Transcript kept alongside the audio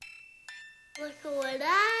Look what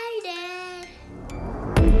I did.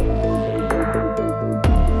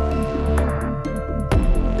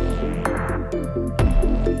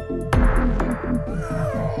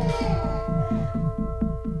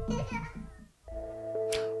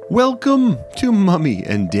 Welcome to Mummy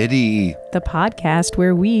and Diddy, the podcast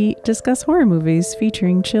where we discuss horror movies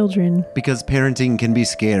featuring children. because parenting can be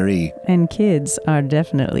scary. And kids are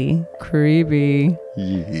definitely creepy.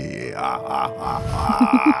 Yeah.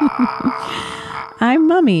 I'm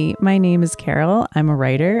Mummy. My name is Carol. I'm a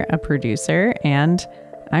writer, a producer, and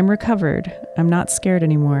I'm recovered. I'm not scared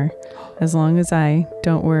anymore. As long as I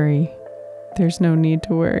don't worry, there's no need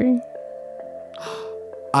to worry.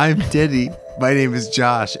 I'm Diddy. My name is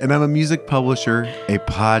Josh, and I'm a music publisher, a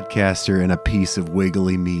podcaster, and a piece of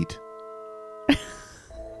wiggly meat.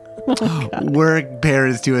 We're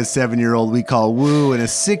parents to a 7-year-old we call Woo and a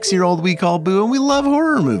 6-year-old we call Boo, and we love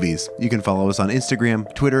horror movies. You can follow us on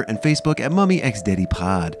Instagram, Twitter, and Facebook at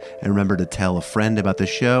MummyXDaddyPod. And remember to tell a friend about the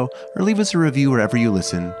show or leave us a review wherever you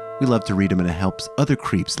listen. We love to read them, and it helps other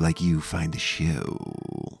creeps like you find the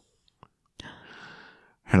show.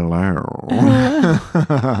 Hello.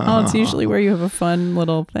 Oh, it's usually where you have a fun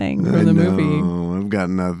little thing from the movie. I've got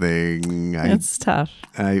nothing. It's tough.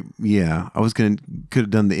 I could have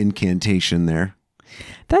done the incantation there.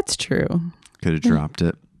 That's true. Could have dropped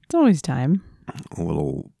it. It's always time. A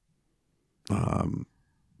little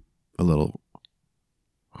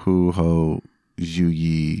hu ho ju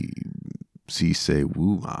yi si se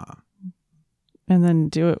woo ah. And then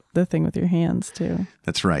do the thing with your hands too.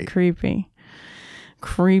 That's right. Creepy.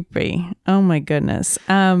 Oh my goodness.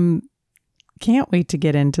 Can't wait to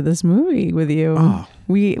get into this movie with you. Oh.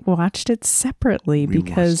 We watched it separately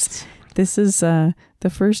because this is the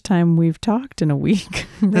first time we've talked in a week.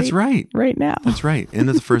 That's right. Right now. That's right. And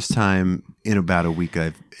it's the first time in about a week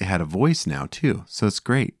I've had a voice now too. So it's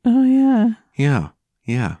great. Oh yeah.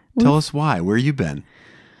 Yeah. Tell us why. Where you been?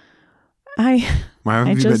 Why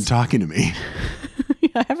haven't you been talking to me?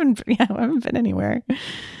 I haven't been anywhere.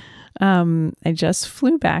 I just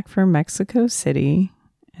flew back from Mexico City,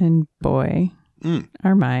 and boy,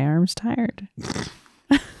 are my arms tired.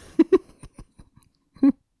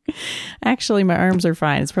 Actually, my arms are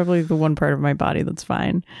fine. It's probably the one part of my body that's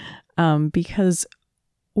fine. Because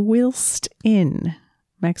whilst in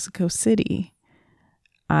Mexico City,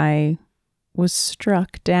 I was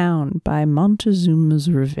struck down by Montezuma's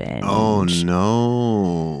revenge. Oh,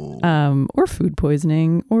 no. Or food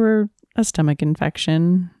poisoning, or a stomach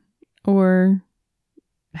infection, or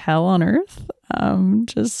hell on earth.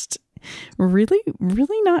 Just really,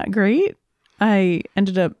 really not great. I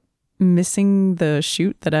ended up missing the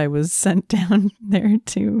shoot that I was sent down there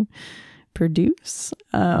to produce.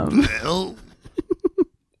 Well,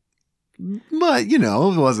 but,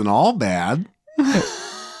 it wasn't all bad.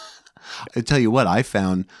 I tell you what, I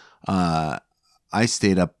found I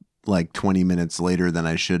stayed up like 20 minutes later than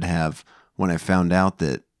I should have when I found out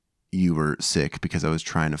that you were sick, because I was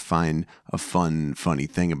trying to find a funny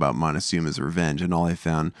thing about Montezuma's revenge, and all I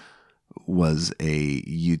found was a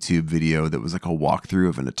YouTube video that was like a walkthrough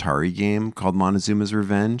of an Atari game called Montezuma's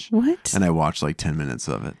Revenge. What? And I watched like 10 minutes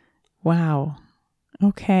of it. Wow.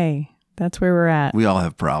 Okay. That's where we're at. We all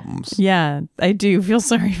have problems. Yeah, I do feel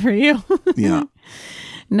sorry for you. Yeah.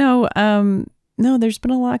 No, there's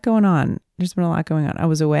been a lot going on. I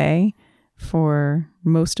was away for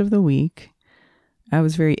most of the week. I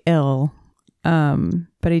was very ill, but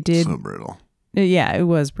I did. So brutal. Yeah, it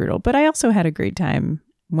was brutal. But I also had a great time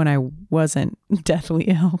when I wasn't deathly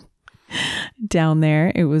ill down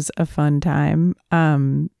there. It was a fun time.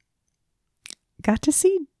 Got to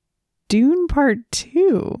see Dune Part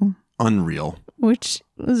 2. Unreal. Which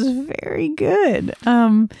was very good.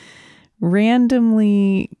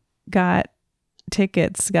 Randomly got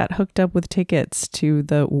hooked up with tickets to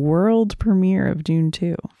the world premiere of Dune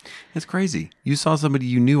 2. It's crazy. You saw somebody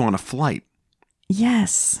you knew on a flight.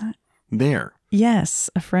 Yes. There. Yes.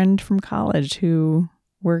 A friend from college who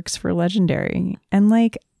works for Legendary. And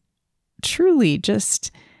like, truly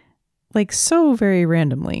just like so very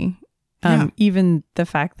randomly. Yeah. Even the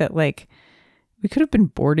fact that like we could have been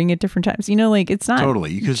boarding at different times. Like it's not.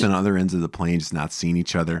 Totally. You could have been on other ends of the plane, just not seen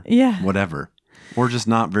each other. Yeah. Whatever. Or just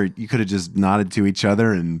you could have just nodded to each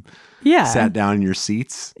other and sat down in your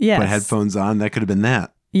seats, put headphones on. That could have been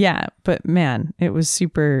that. Yeah. But man, it was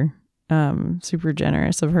super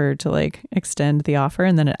generous of her to like extend the offer.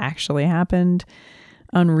 And then it actually happened.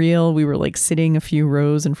 Unreal. We were like sitting a few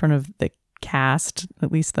rows in front of the cast,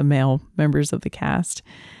 at least the male members of the cast.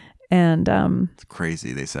 And it's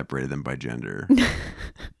crazy. They separated them by gender.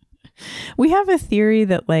 We have a theory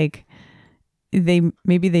that like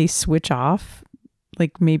they switch off.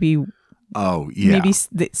 Like maybe Oh, yeah. maybe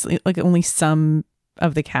like only some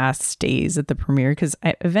of the cast stays at the premiere, because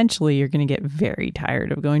eventually you're going to get very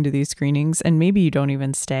tired of going to these screenings, and maybe you don't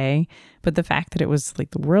even stay. But the fact that it was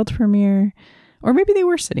like the world premiere, or maybe they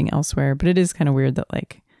were sitting elsewhere, but it is kind of weird that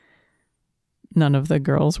like none of the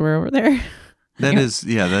girls were over there. That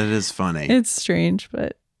is funny. It's strange,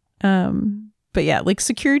 but yeah, like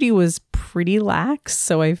security was pretty lax,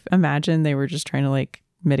 so I imagine they were just trying to like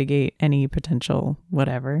mitigate any potential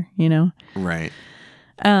whatever, you know? Right.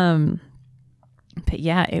 But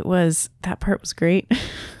yeah, that part was great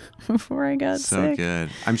before I got so sick. Good.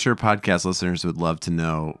 I'm sure podcast listeners would love to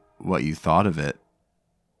know what you thought of it.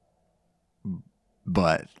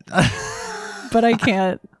 But I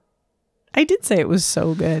can't. I did say it was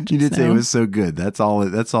so good. You did say it was so good. That's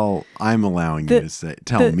all I'm allowing you to say.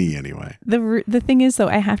 Tell me anyway. The thing is though,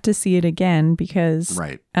 I have to see it again because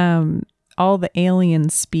right. All the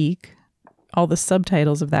aliens speak, all the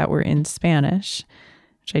subtitles of that were in Spanish,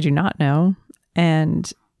 which I do not know. And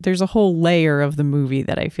there's a whole layer of the movie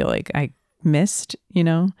that I feel like I missed, you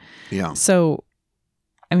know? Yeah. So,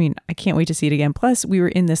 I mean, I can't wait to see it again. Plus, we were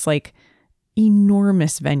in this like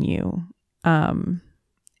enormous venue. And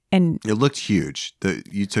it looked huge.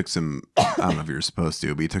 You took some, I don't know if you were supposed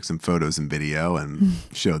to, but you took some photos and video and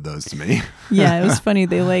showed those to me. Yeah, it was funny.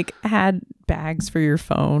 They like had bags for your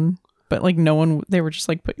phone, but like they were just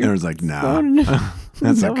like, put your phone. It was like, nah, phone.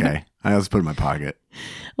 that's okay. I always put it in my pocket.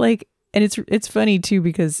 Like, and it's funny too,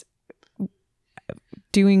 because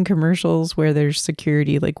doing commercials where there's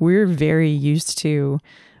security, like we're very used to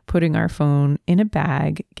putting our phone in a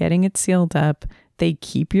bag, getting it sealed up. They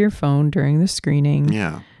keep your phone during the screening.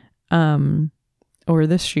 Yeah. Or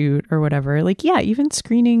the shoot or whatever. Like, yeah, even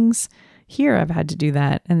screenings here, I've had to do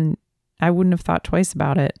that. And I wouldn't have thought twice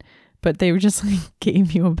about it, but they were just like,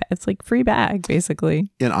 gave you it's like free bag,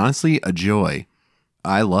 basically. And honestly, a joy.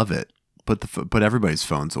 I love it. Put everybody's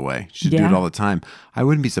phones away. You should do it all the time. I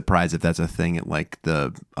wouldn't be surprised if that's a thing at like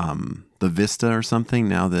the Vista or something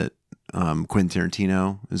now that Quentin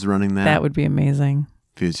Tarantino is running that. That would be amazing.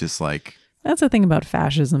 If he was just like... That's the thing about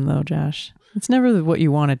fascism though, Josh. It's never what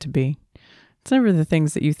you want it to be. It's never the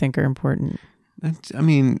things that you think are important. I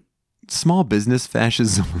mean, small business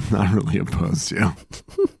fascism I'm not really opposed to.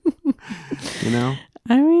 You know?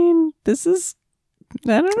 I mean, this is...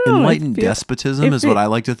 I don't know. Enlightened despotism is what I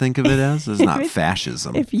like to think of it as. It's not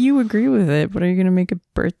fascism. If you agree with it, but are you going to make a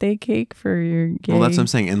birthday cake for your gay? Well, that's what I'm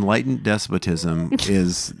saying. Enlightened despotism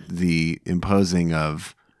is the imposing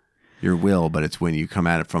of your will, but it's when you come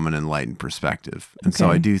at it from an enlightened perspective. And so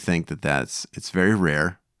I do think it's very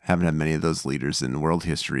rare. Haven't had many of those leaders in world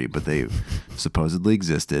history, but they supposedly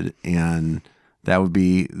existed. And that's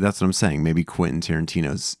what I'm saying. Maybe Quentin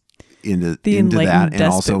Tarantino's into that, and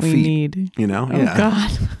also feet. You know? Oh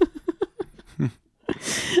God.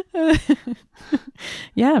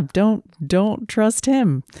 Yeah, don't trust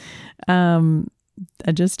him. I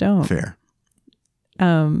just don't. Fair.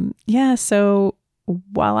 Yeah, so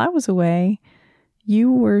while I was away,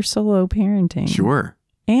 you were solo parenting. Sure.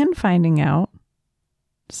 And finding out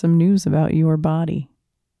some news about your body.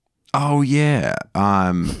 Oh yeah.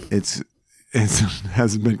 It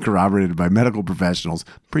hasn't been corroborated by medical professionals.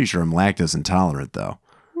 Pretty sure I'm lactose intolerant though.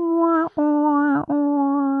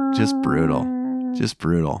 Just brutal.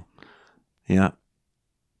 Yeah.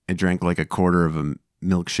 I drank like a quarter of a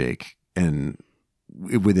milkshake, and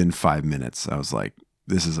within 5 minutes I was like,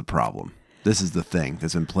 this is a problem. This is the thing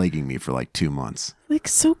that's been plaguing me for like 2 months. Like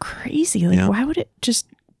so crazy. Like why would it just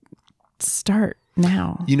start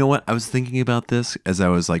now? You know what? I was thinking about this as I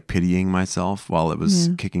was like pitying myself while it was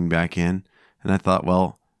kicking back in. And I thought,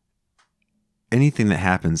 well, anything that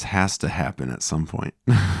happens has to happen at some point.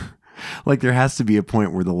 Like there has to be a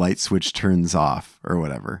point where the light switch turns off or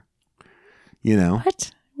whatever. You know?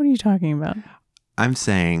 What? What are you talking about? I'm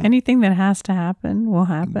saying anything that has to happen will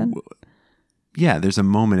happen. Yeah, there's a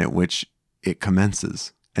moment at which it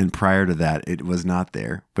commences. And prior to that, it was not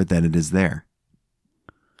there, but then it is there.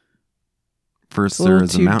 First, there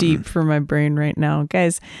is a mountain. It's a little too deep for my brain right now.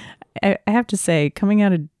 Guys, I have to say, coming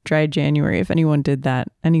out of dry January, if anyone did that,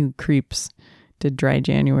 any creeps did dry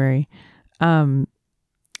January.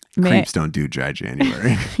 Creeps don't do dry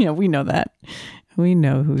January. Yeah, we know that. We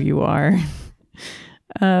know who you are.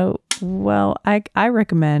 Well, I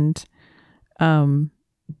recommend,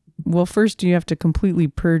 well, first you have to completely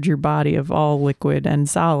purge your body of all liquid and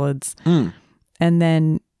solids, and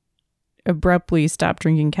then abruptly stop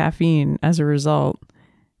drinking caffeine as a result.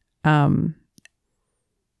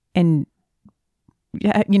 And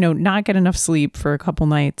yeah, not get enough sleep for a couple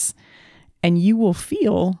nights, and you will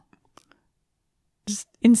feel just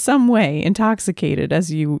in some way intoxicated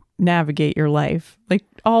as you navigate your life. Like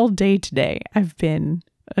all day today, I've been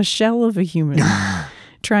a shell of a human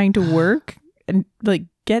trying to work and like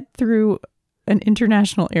get through an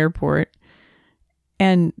international airport.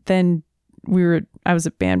 And then I was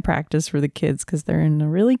at band practice for the kids because they're in a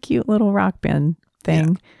really cute little rock band thing.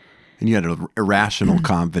 Yeah. And you had an irrational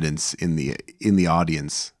confidence in the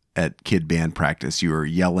audience at kid band practice. You were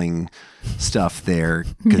yelling stuff there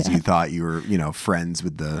because you thought you were, friends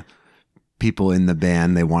with the people in the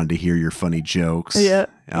band. They wanted to hear your funny jokes. Yeah.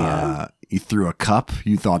 You threw a cup.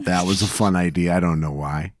 You thought that was a fun idea. I don't know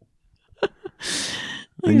why.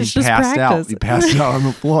 And you passed out. You passed out on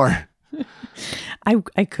the floor.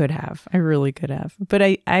 I could have. I really could have. But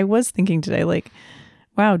I was thinking today, like,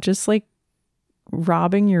 wow, just like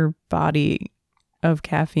robbing your body of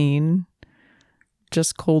caffeine,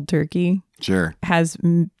 just cold turkey, sure, has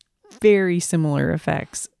very similar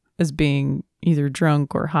effects as being either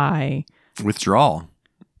drunk or high. Withdrawal.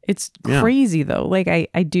 It's crazy though. Like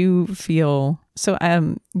I do feel so.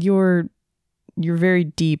 Your very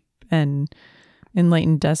deep and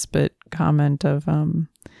enlightened despot comment of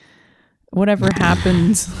whatever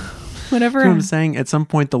happens, whatever. You know what I'm saying? At some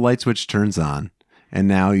point, the light switch turns on, and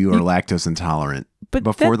now you are lactose intolerant. But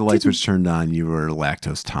before the light switch turned on, you were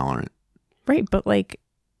lactose tolerant. Right, but like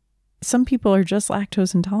some people are just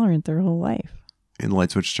lactose intolerant their whole life. And the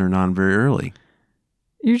light switch turned on very early.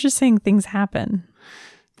 You're just saying things happen.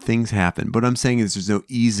 Things happen. But what I'm saying is there's no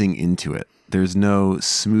easing into it. There's no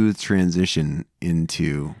smooth transition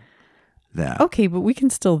into that. Okay, but we can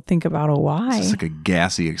still think about a why. It's just like a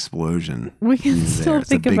gassy explosion. We can still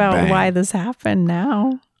think about why this happened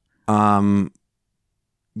now.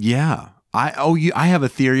 Yeah. I have a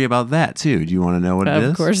theory about that too. Do you want to know what it is?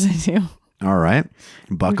 Of course I do. All right.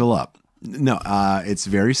 Buckle up. No, it's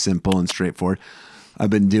very simple and straightforward. I've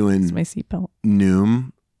been doing my seatbelt.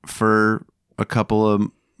 Noom for a couple of,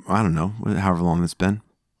 I don't know, however long it's been.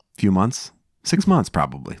 A few months? 6 months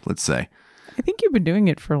probably, let's say. I think you've been doing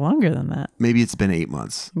it for longer than that. Maybe it's been 8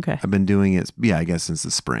 months. Okay. I've been doing it, I guess since the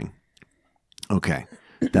spring. Okay.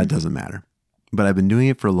 That doesn't matter. But I've been doing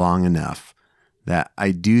it for long enough that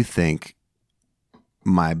I do think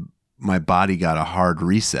my body got a hard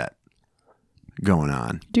reset going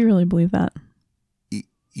on. Do you really believe that?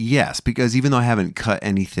 Yes, because even though I haven't cut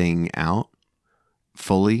anything out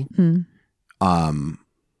fully,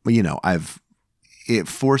 it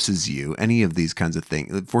forces you, any of these kinds of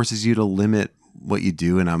things, it forces you to limit what you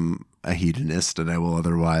do. And I'm a hedonist and I will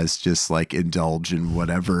otherwise just like indulge in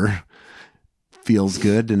whatever feels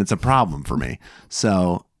good. And it's a problem for me.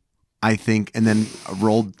 So I think, and then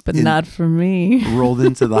not for me. Rolled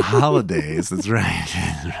into the holidays. That's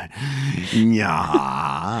right.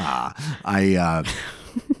 Yeah. I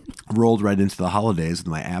rolled right into the holidays with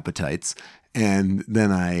my appetites. And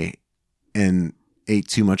then I ate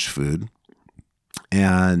too much food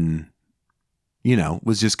and,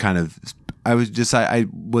 was just kind of, I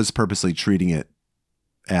was purposely treating it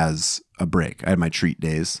as a break. I had my treat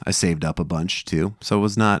days. I saved up a bunch too. So it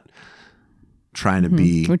was not trying to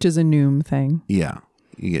be, which is a Noom thing. Yeah.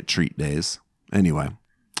 You get treat days. Anyway,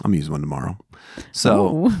 I'm using one tomorrow.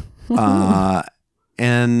 So,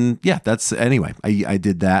 and yeah, I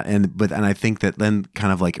did that. And I think that then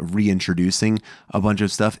kind of like reintroducing a bunch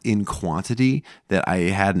of stuff in quantity that I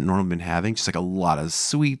hadn't normally been having, just like a lot of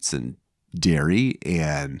sweets and dairy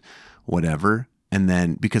and whatever. And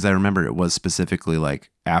then because I remember it was specifically like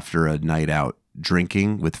after a night out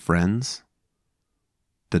drinking with friends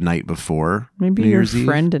the night before. Maybe you're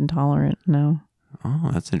friend intolerant now. Oh,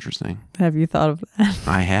 that's interesting. Have you thought of that?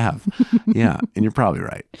 I have. Yeah. And you're probably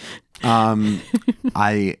right. And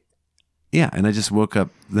I just woke up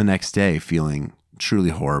the next day feeling truly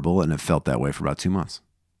horrible, and it felt that way for about 2 months.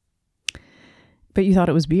 But you thought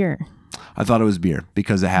it was beer. I thought it was beer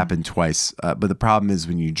because it happened twice. But the problem is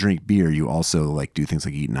when you drink beer, you also like do things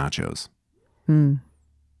like eat nachos. Yeah.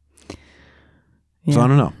 So I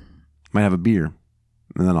don't know. Might have a beer,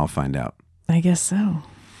 and then I'll find out. I guess so.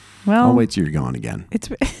 Well, I'll wait till you're gone again.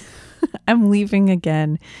 I'm leaving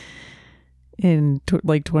again in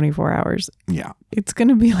 24 hours. Yeah. It's going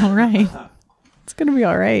to be all right. It's going to be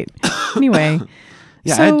all right. Anyway.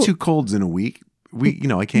 Yeah, I had 2 colds in a week.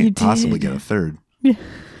 I can't possibly get a third. Yeah.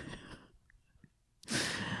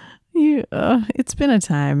 It's been a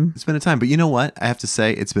time. It's been a time. But you know what? I have to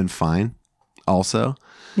say it's been fine also.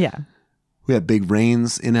 Yeah. We had big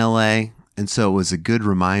rains in LA. And so it was a good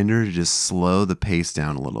reminder to just slow the pace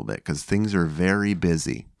down a little bit because things are very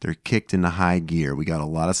busy. They're kicked into high gear. We got a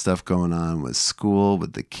lot of stuff going on with school,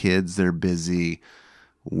 with the kids. They're busy.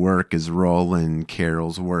 Work is rolling.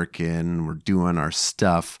 Carol's working. We're doing our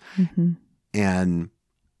stuff. Mm-hmm. And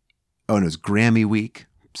it was Grammy week.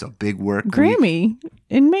 So big work week. Grammy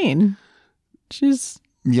in Maine. She's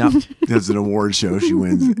Yep. There's an award show she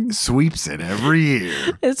wins. Sweeps it every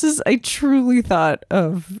year. It's just, I truly thought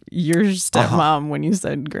of your stepmom when you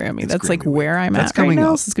said Grammy. It's That's Grammy like week. where I'm That's at right coming now.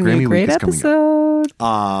 up. This is going to be Grammy a great week is coming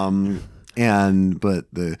episode. But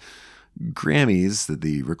the Grammys that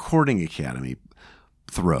the Recording Academy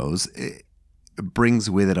throws, it brings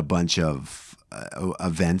with it a bunch of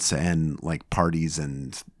events and like parties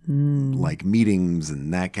and like meetings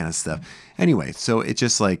and that kind of stuff. Anyway, so it's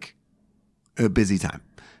just like a busy time.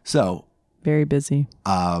 So very busy.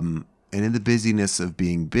 And in the busyness of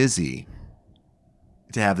being busy,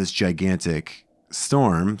 to have this gigantic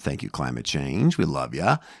storm, thank you, climate change, we love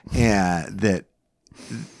ya, and that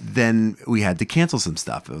then we had to cancel some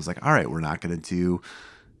stuff. It was like, all right, we're not going to do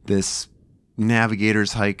this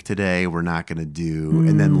navigator's hike today. We're not going to do,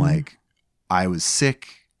 and then like I was sick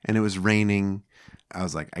and it was raining. I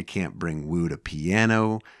was like, I can't bring Woo to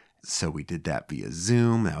piano. So we did that via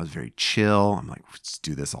Zoom. That was very chill. I'm like, let's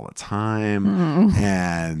do this all the time.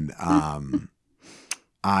 And and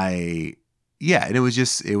it was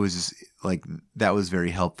just like, that was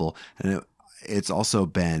very helpful. And it's also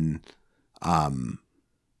been, I've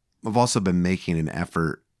also been making an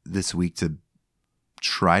effort this week to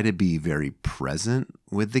try to be very present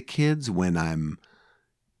with the kids when I'm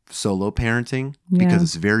solo parenting, because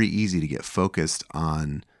it's very easy to get focused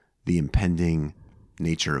on the impending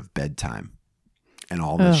nature of bedtime and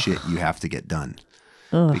all the shit you have to get done.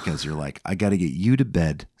 Because you're like, I got to get you to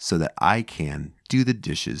bed so that I can do the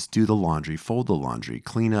dishes, do the laundry, fold the laundry,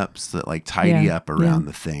 clean up, so like tidy up around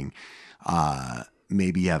the thing.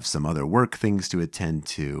 Maybe you have some other work things to attend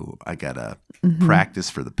to. I got to practice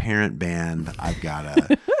for the parent band. I've got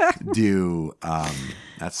to do,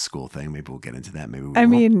 that's a school thing. Maybe we'll get into that. Maybe we won't.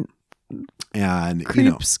 Mean, and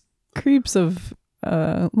creeps of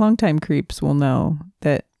longtime creeps will know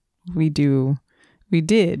that we did,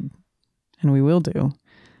 and we will do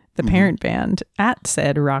the parent band at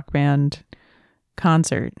said rock band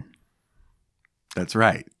concert. That's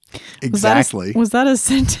right. Exactly. Was that a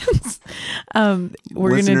sentence?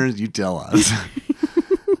 Listeners, you tell us.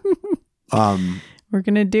 We're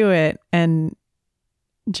gonna do it, and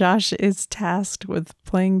Josh is tasked with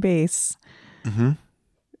playing bass.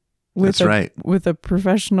 That's right. With a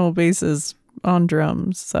professional bassist on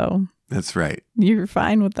drums. So that's right. You're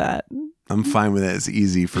fine with that. I'm fine with it. It's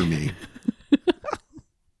easy for me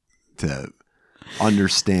to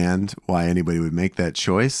understand why anybody would make that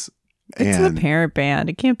choice. It's the parent band.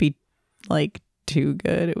 It can't be like too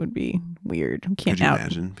good. It would be weird. We can't Could you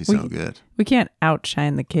imagine? It'd be so good. We can't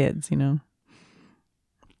outshine the kids, you know.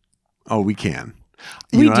 Oh, we can.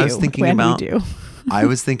 You know what I was thinking about? We do. I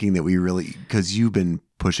was thinking that we really, because you've been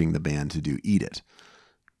pushing the band to do Eat It.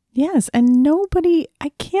 Yes, and I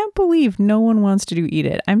can't believe no one wants to do Eat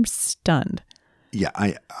It. I'm stunned. Yeah,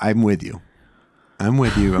 I'm with you. I'm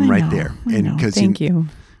right there. And because Thank you.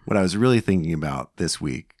 What I was really thinking about this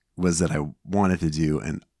week was that I wanted to do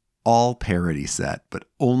an all parody set, but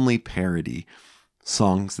only parody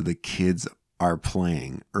songs that the kids are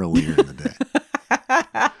playing earlier in the day.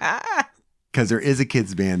 Because there is a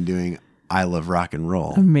kids band doing I Love Rock and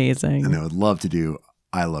Roll. Amazing. And I would love to do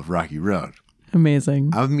I Love Rocky Road.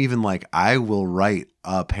 Amazing. I'm even like, I will write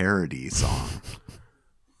a parody song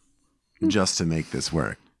just to make this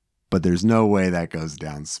work. But there's no way that goes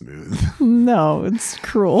down smooth. No, it's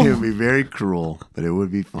cruel. It would be very cruel, but it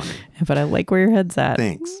would be funny. But I like where your head's at.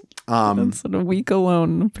 Thanks. That's what a week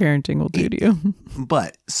alone parenting will do to you.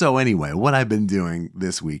 But so anyway, what I've been doing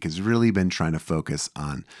this week has really been trying to focus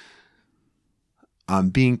on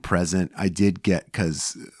being present. I did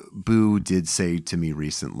because Boo did say to me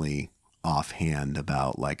recently offhand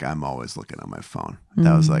about like, I'm always looking on my phone.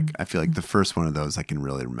 That was like, I feel like the first one of those I can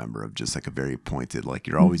really remember, of just like a very pointed, like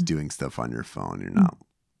you're always doing stuff on your phone. You're not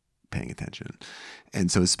paying attention.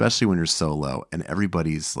 And so especially when you're solo and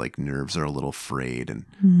everybody's like nerves are a little frayed and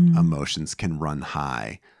emotions can run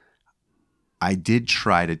high, I did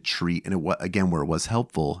try to treat, and where it was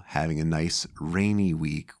helpful, having a nice rainy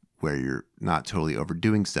week where you're not totally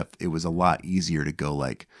overdoing stuff, it was a lot easier to go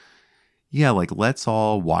like, yeah, like let's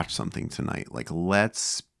all watch something tonight. Like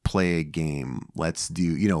let's play a game. Let's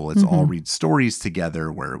do, let's all read stories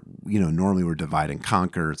together where, normally we're divide and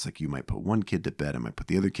conquer. It's like you might put one kid to bed. I might put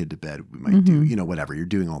the other kid to bed. We might do, whatever. You're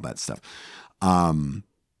doing all that stuff.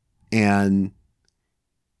 And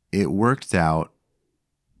it worked out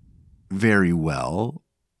very well,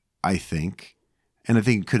 I think. And I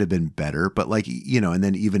think it could have been better, but like, and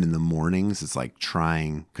then even in the mornings, it's like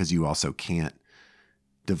trying, because you also can't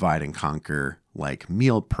divide and conquer like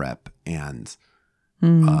meal prep and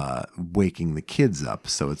waking the kids up.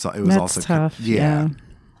 So it was That's also tough. yeah.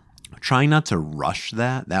 trying not to rush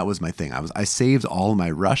that. That was my thing. I saved all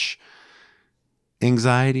my rush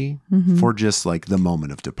anxiety for just like the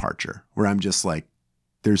moment of departure, where I'm just like,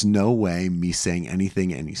 there's no way me saying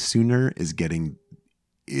anything any sooner is going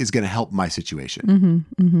to help my situation.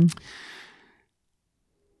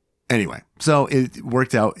 Anyway, so it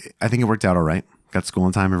worked out. I think it worked out all right. Got school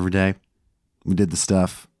on time every day. We did the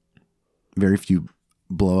stuff. Very few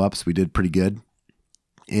blow-ups. We did pretty good.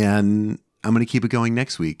 And I'm going to keep it going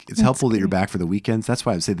next week. It's helpful that you're back for the weekends. That's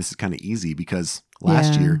why I would say this is kind of easy, because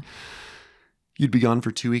last year you'd be gone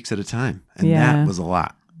for 2 weeks at a time. And that was a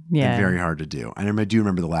lot. Yeah. And very hard to do. I do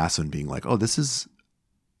remember the last one being like, oh, this is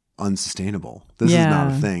unsustainable. This is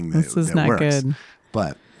not a thing that not works. Good.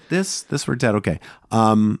 But this worked out okay.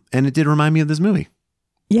 And it did remind me of this movie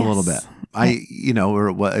a little bit.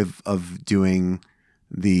 Of doing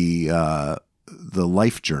the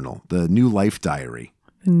life journal, the new life diary.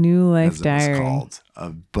 The new life diary. Called.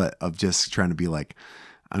 But of just trying to be like,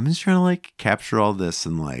 I'm just trying to like capture all this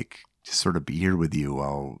and like just sort of be here with you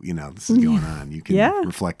while, this is going on. You can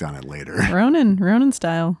reflect on it later. Ronan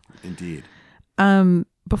style. Indeed.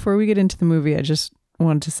 Before we get into the movie, I just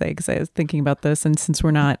wanted to say, because I was thinking about this, and since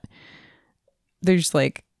there's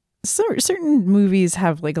like certain movies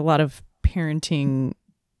have like a lot of parenting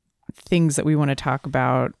things that we want to talk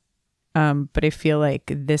about. But I feel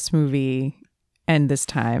like this movie and this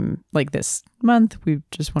time, like this month, we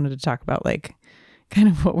just wanted to talk about like kind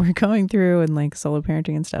of what we're going through and like solo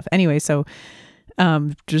parenting and stuff. Anyway, so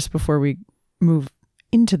just before we move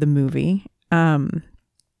into the movie,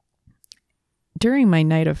 during my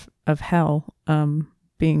night of hell,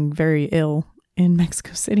 being very ill in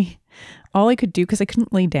Mexico City, all I could do, because I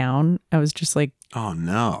couldn't lay down, I was just like, oh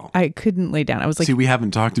no, I couldn't lay down. I was like, see, we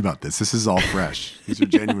haven't talked about this. This is all fresh. These are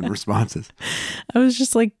genuine responses. I was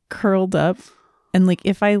just like curled up, and like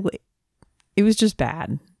it was just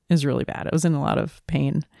bad. It was really bad. I was in a lot of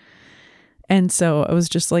pain. And so I was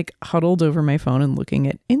just like huddled over my phone and looking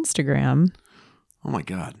at Instagram. Oh my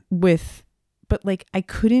God. But like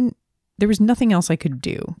there was nothing else I could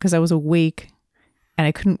do because I was awake and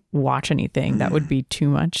I couldn't watch anything. That would be too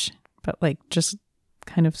much. But like just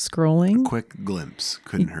kind of scrolling. A quick glimpse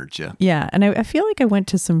couldn't hurt you. Yeah. And I feel like I went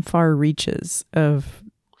to some far reaches of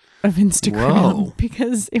Instagram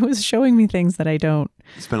because it was showing me things that I don't.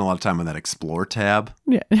 You spent a lot of time on that Explore tab.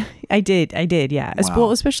 Yeah, I did. Yeah. Wow.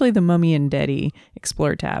 Well, especially the Mummy and Daddy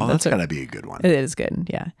Explore tab. Oh, that's gotta be a good one. It is good.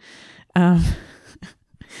 Yeah.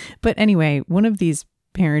 But anyway, one of these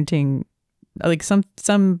parenting, like some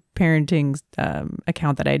parenting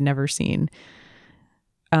account that I had never seen,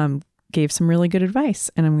 gave some really good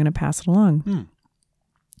advice, and I'm going to pass it along.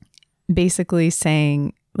 Basically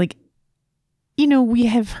saying, like, we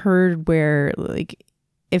have heard where, like,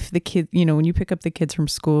 if the kid, when you pick up the kids from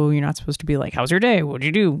school, you're not supposed to be like, how's your day? What'd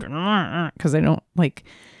you do? Because I don't, like,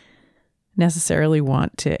 necessarily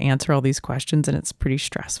want to answer all these questions, and it's pretty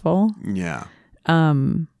stressful. Yeah.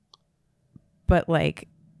 But, like,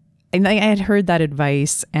 I had heard that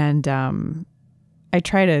advice, and I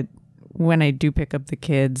try to, when I do pick up the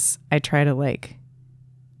kids, I try to, like,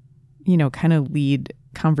 kind of lead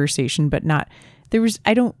conversation, but not, there was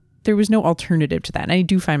no alternative to that. And I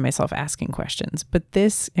do find myself asking questions, but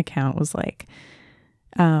this account was like,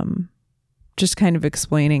 just kind of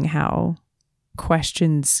explaining how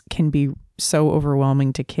questions can be so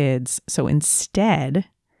overwhelming to kids. So instead,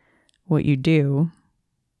 what you do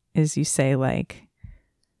is you say, like,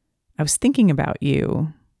 I was thinking about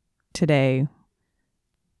you today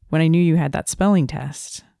when I knew you had that spelling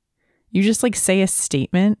test. You just like say a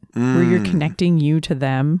statement where you're connecting you to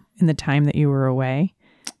them in the time that you were away.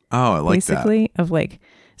 Oh, I like basically, that. Of like,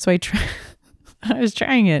 so I was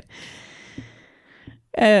trying it,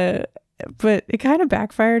 but it kind of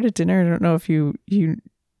backfired at dinner. I don't know if you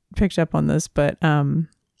picked up on this, but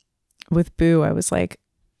with Boo, I was like,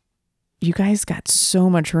 you guys got so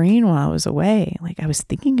much rain while I was away. Like, I was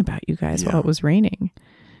thinking about you guys while it was raining.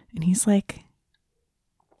 And he's like,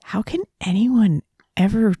 how can anyone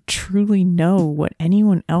ever truly know what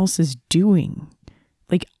anyone else is doing?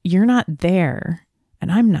 Like, you're not there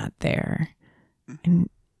and I'm not there. And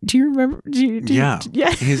do you remember? Yeah.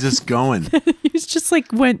 He's just going. He's just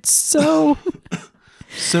like went so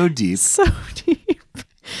deep. So deep.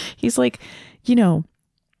 He's like,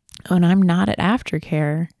 when I'm not at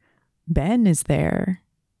aftercare, Ben is there,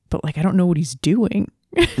 but like, I don't know what he's doing.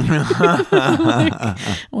 I'm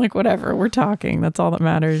like, whatever, we're talking. That's all that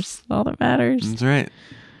matters. All that matters. That's right.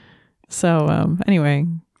 So anyway,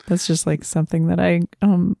 that's just like something that I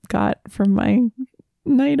got from my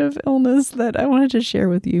night of illness that I wanted to share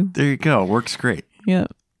with you. There you go. Works great. Yeah.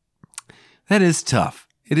 That is tough.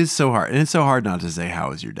 It is so hard. And it's so hard not to say, how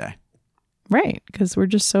was your day? Right. Because we're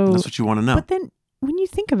just so. That's what you want to know. But then when you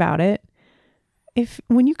think about it,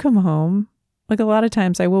 when you come home, like a lot of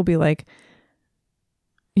times I will be like,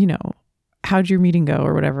 you know, how'd your meeting go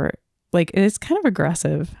or whatever? Like it's kind of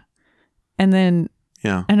aggressive. And then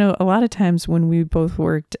Yeah. I know a lot of times when we both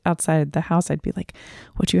worked outside the house, I'd be like,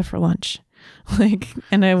 what'd you have for lunch? Like,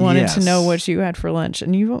 and I wanted to know what you had for lunch.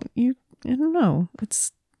 And I don't know.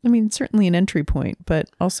 It's, I mean, certainly an entry point, but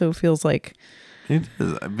also feels like It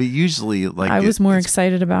is. But usually, like, I was more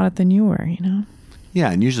excited about it than you were, you know? Yeah.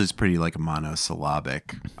 And usually it's pretty like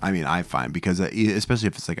monosyllabic. I mean, I find because especially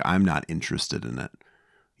if it's like, I'm not interested in it,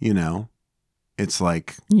 you know, it's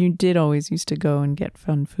like. You did always used to go and get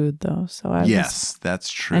fun food though. So Yes, that's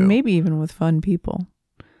true. And maybe even with fun people.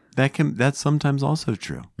 That's sometimes also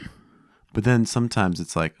true. But then sometimes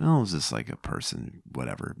it's like, oh, it's just like a person,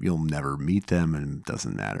 whatever. You'll never meet them and it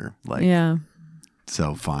doesn't matter. Like, yeah.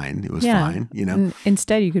 So fine. It was fine, you know? And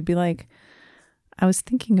instead you could be like, I was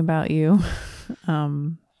thinking about you.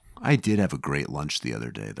 I did have a great lunch the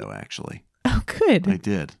other day though, actually. Oh, good. I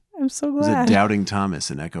did. I'm so It was glad. at Doubting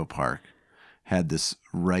Thomas in Echo Park. Had this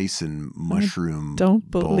rice and mushroom Don't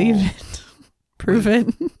believe bowl it. Prove it.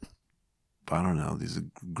 I don't know, these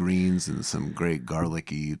greens and some great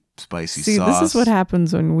garlicky, spicy See, sauce. this is what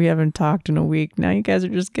happens when we haven't talked in a week. Now you guys are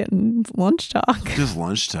just getting lunch talk. Just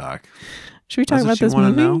lunch talk. Should we talk That's about what you this wanna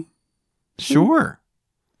movie? know? Sure.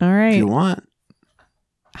 All right. If you want.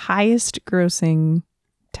 Highest grossing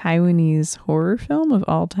Taiwanese horror film of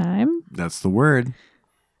all time. That's the word.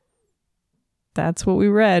 That's what we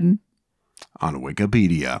read On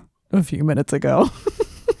Wikipedia. a few minutes ago.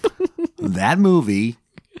 That movie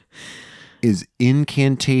is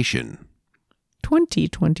Incantation.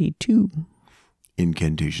 2022.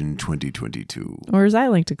 Incantation 2022. Or as I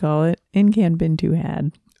like to call it, Incan Been Too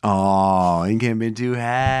Had. Oh, Incan Been Too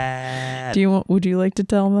Had. Would you like to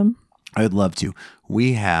tell them? I would love to.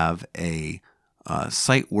 We have a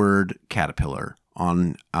sight word caterpillar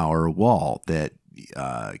on our wall that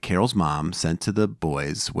Carol's mom sent to the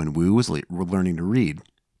boys when we were learning to read.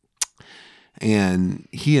 And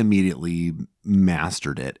he immediately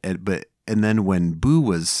mastered it. And then when Boo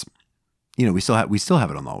was, you know, we still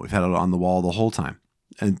have it on the wall. We've had it on the wall the whole time.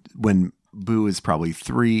 And when Boo is probably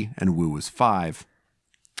 3 and Woo was 5,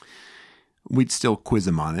 we'd still quiz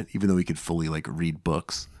him on it, even though he could fully like read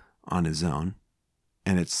books on his own.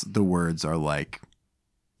 And the words are like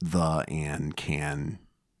the, and, can,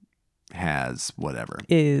 has, whatever.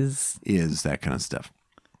 Is, that kind of stuff.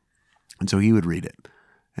 And so he would read it.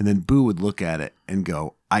 And then Boo would look at it and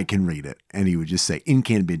go, I can read it. And he would just say,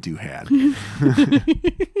 Incan Been Too Had.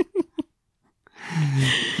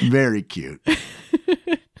 Very cute.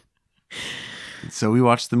 So we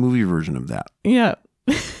watched the movie version of that. Yeah.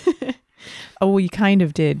 Oh, we kind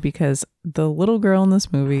of did because the little girl in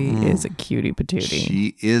this movie is a cutie patootie.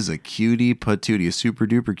 She is a cutie patootie, a super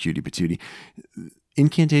duper cutie patootie.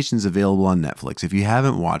 Incantation is available on Netflix. If you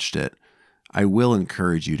haven't watched it, I will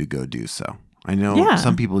encourage you to go do so. I know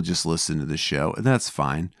some people just listen to the show, and that's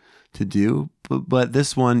fine to do. But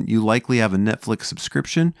this one, you likely have a Netflix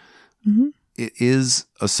subscription. Mm-hmm. It is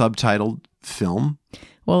a subtitled film.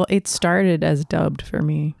 Well, it started as dubbed for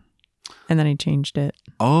me, and then I changed it.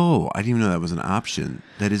 Oh, I didn't even know that was an option.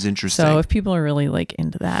 That is interesting. So if people are really like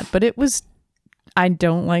into that, but I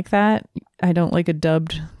don't like that. I don't like a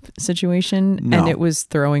dubbed situation, and it was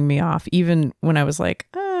throwing me off. Even when I was like,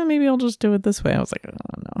 maybe I'll just do it this way. I was like,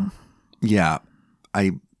 oh no. Yeah,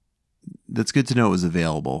 that's good to know it was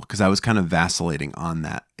available because I was kind of vacillating on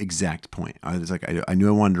that exact point. I was like, I knew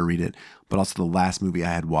I wanted to read it, but also the last movie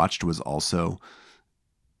I had watched was also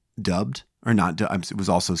dubbed or not. It was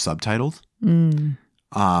also subtitled. And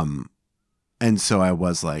so I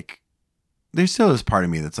was like, there's still this part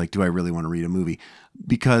of me that's like, do I really want to read a movie?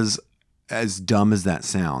 Because as dumb as that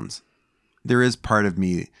sounds, there is part of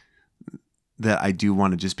me that I do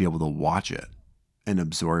want to just be able to watch it and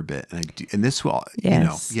absorb it. And I do, and this will,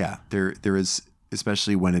 there is,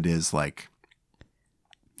 especially when it is like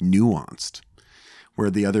nuanced,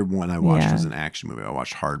 where the other one I watched was an action movie. I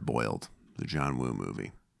watched Hard Boiled, the John Woo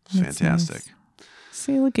movie. It's fantastic. Nice.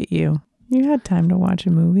 See, look at you. You had time to watch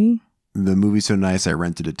a movie. The movie's so nice, I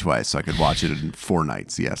rented it twice so I could watch it in 4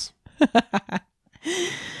 nights. Yes. Worth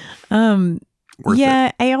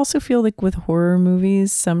it. I also feel like with horror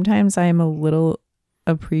movies, sometimes I am a little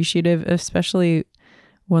appreciative, especially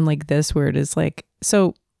one like this where it is like,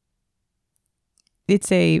 so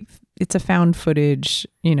it's a found footage,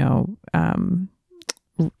 you know,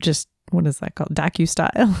 just what is that called?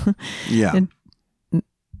 Docu-style. Yeah.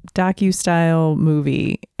 Docu-style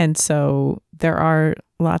movie. And so there are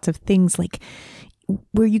lots of things like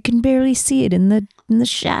where you can barely see it in the in the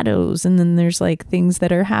shadows, and then there's like things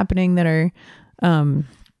that are happening that are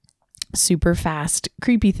super fast,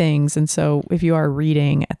 creepy things. And so if you are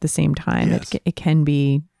reading at the same time, Yes. it can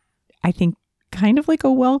be, I think, kind of like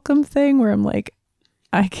a welcome thing where I'm like,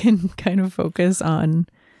 I can kind of focus on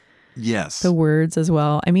Yes. the words as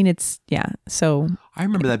well. I mean, so I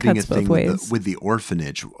remember that it being a cuts both thing ways. with the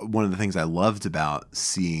orphanage. One of the things I loved about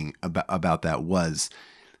seeing about that was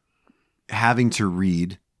having to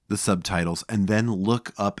read the subtitles and then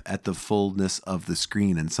look up at the fullness of the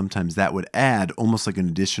screen. And sometimes that would add almost like an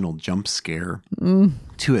additional jump scare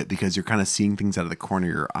to it, because you're kind of seeing things out of the corner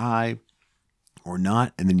of your eye or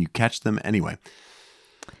not, and then you catch them anyway.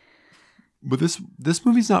 But this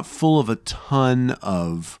movie's not full of a ton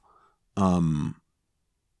of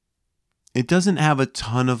it doesn't have a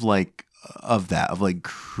ton of like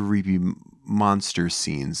creepy monster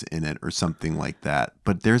scenes in it or something like that.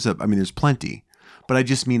 But there's plenty. But I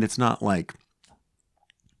just mean it's not what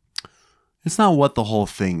the whole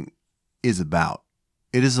thing is about.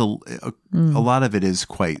 It is a lot of it is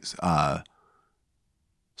quite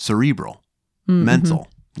cerebral, mental,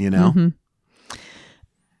 you know? Mm-hmm.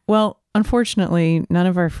 Well, unfortunately, none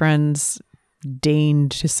of our friends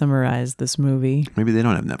deigned to summarize this movie. Maybe they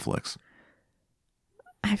don't have Netflix.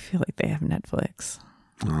 I feel like they have Netflix.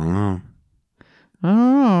 I don't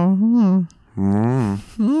know.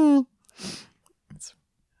 Oh.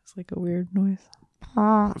 It's like a weird noise.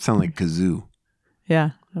 It sounds like kazoo.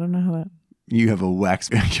 Yeah, I don't know how that. You have a wax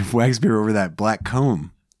beer over that black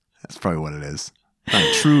comb. That's probably what it is. Not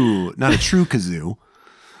a true kazoo,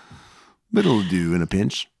 but it'll do in a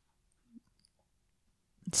pinch.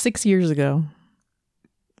 6 years ago,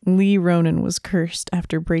 Lee Ronan was cursed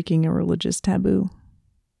after breaking a religious taboo.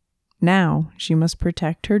 Now she must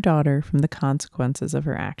protect her daughter from the consequences of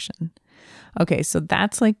her action. Okay, so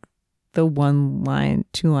that's like the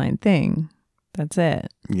 2-line thing. That's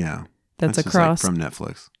it. Yeah. That's just across like from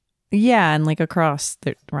Netflix. Yeah, and like across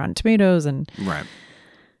the Rotten Tomatoes and right.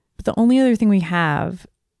 But the only other thing we have,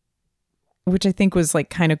 which I think was like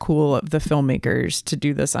kind of cool of the filmmakers to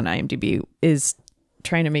do this on IMDb, is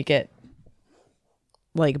trying to make it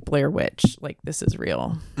like Blair Witch, like this is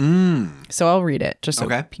real. So I'll read it just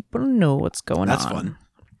so people know what's going on. That's fun.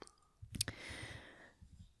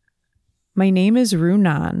 My name is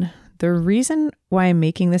Runan. The reason why I'm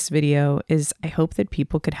making this video is I hope that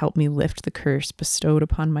people could help me lift the curse bestowed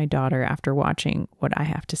upon my daughter after watching what I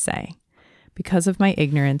have to say. Because of my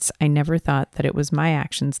ignorance, I never thought that it was my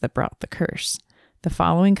actions that brought the curse. The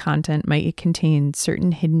following content might contain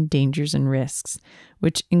certain hidden dangers and risks,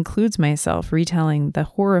 which includes myself retelling the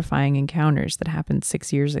horrifying encounters that happened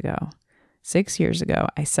 6 years ago. 6 years ago,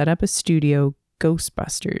 I set up a studio,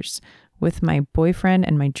 Ghostbusters, with my boyfriend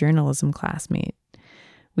and my journalism classmate.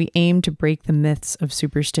 We aimed to break the myths of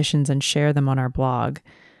superstitions and share them on our blog.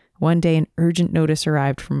 One day, an urgent notice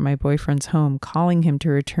arrived from my boyfriend's home calling him to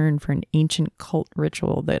return for an ancient cult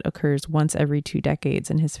ritual that occurs once every 2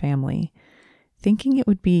 decades in his family. Thinking it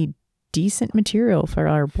would be decent material for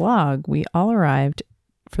our blog, we all arrived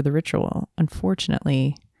for the ritual.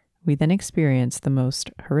 Unfortunately, we then experienced the most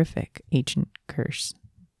horrific ancient curse.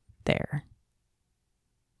 There.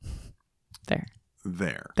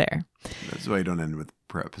 That's why you don't end with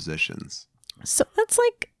prepositions. So that's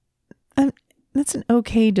like, that's an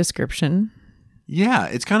okay description. Yeah,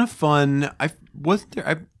 it's kind of fun. I feel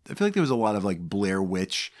like there was a lot of like Blair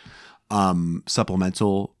Witch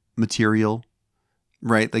supplemental material,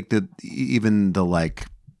 right? Like I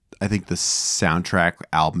think the soundtrack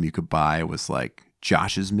album you could buy was like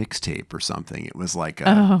Josh's mixtape or something. It was like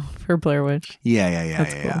for Blair Witch. Yeah.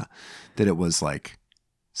 That's cool. That it was like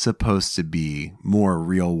supposed to be more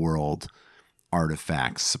real world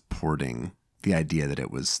artifacts supporting the idea that it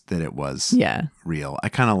was real. I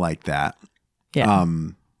kind of like that. Yeah.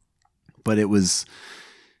 But it was,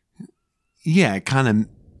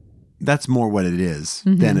 that's more what it is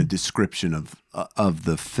than a description of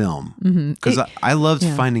the film. Because I loved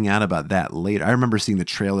finding out about that later. I remember seeing the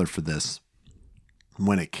trailer for this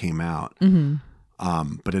when it came out,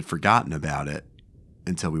 but had forgotten about it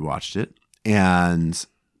until we watched it. And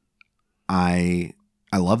I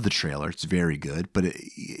love the trailer. It's very good, but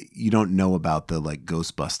you don't know about the like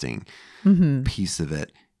ghost busting piece of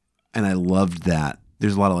it. And I loved that.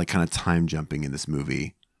 There's a lot of like kind of time jumping in this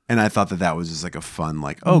movie. And I thought that was just like a fun,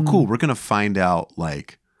 like, oh, cool. We're going to find out,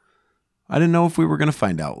 like, I didn't know if we were going to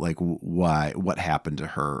find out like what happened to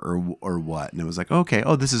her or what. And it was like, okay,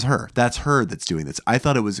 oh, this is her. That's her that's doing this. I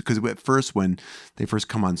thought it was because at first when they first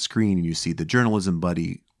come on screen and you see the journalism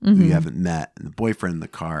buddy who you haven't met and the boyfriend in the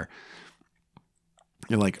car,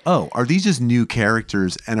 You're like, oh, are these just new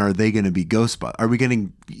characters, and are they going to be Ghostbusters? Are we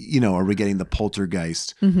getting the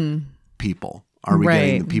poltergeist people? Are we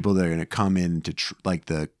getting the people that are going to come in to like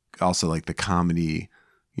the comedy,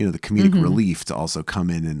 the comedic relief to also come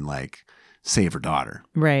in and like save her daughter?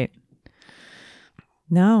 Right.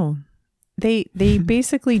 No, they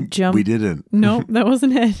basically jump. We didn't. No, that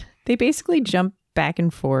wasn't it. They basically jump back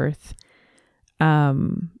and forth,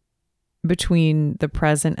 between the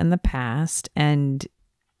present and the past, and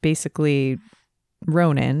basically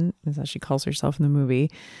Ronan, is how she calls herself in the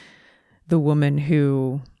movie, the woman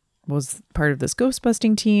who was part of this ghost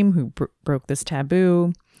busting team who broke this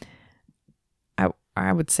taboo.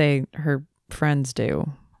 I would say her friends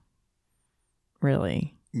do,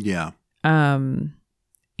 really. Yeah. And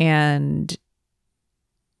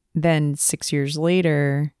then 6 years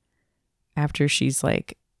later, after she's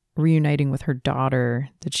like reuniting with her daughter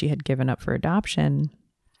that she had given up for adoption,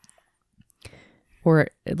 or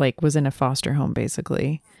like was in a foster home,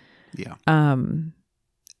 basically. Yeah. And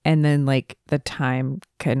then like the time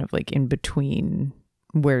kind of like in between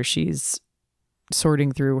where she's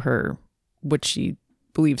sorting through her, what she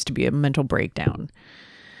believes to be a mental breakdown.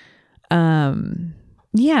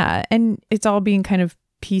 Yeah. And it's all being kind of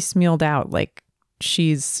piecemealed out. Like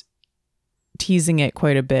she's teasing it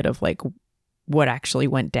quite a bit of like what actually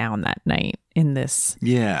went down that night in this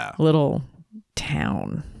little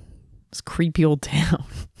town. This creepy old town.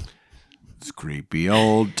 This creepy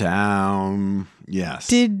old town. Yes.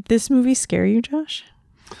 Did this movie scare you, Josh?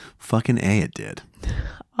 Fucking A, it did.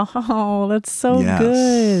 Oh, that's so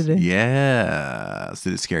good. Yes.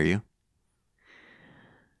 Did it scare you?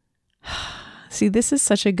 See, this is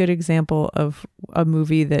such a good example of a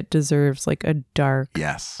movie that deserves like a dark,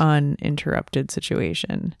 uninterrupted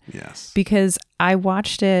situation. Yes. Because I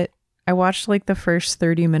watched like the first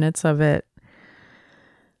 30 minutes of it.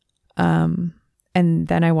 And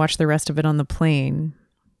then I watched the rest of it on the plane.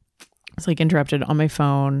 It's like interrupted on my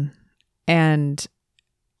phone. And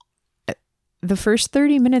the first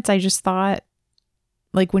 30 minutes, I just thought,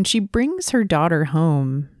 like when she brings her daughter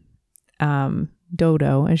home,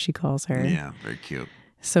 Dodo, as she calls her. Yeah, very cute.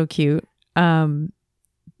 So cute.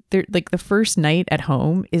 They're like the first night at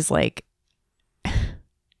home is like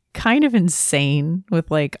kind of insane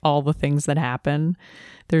with like all the things that happen.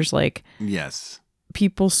 There's like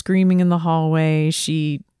people screaming in the hallway.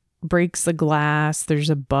 She breaks the glass. There's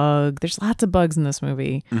a bug. There's lots of bugs in this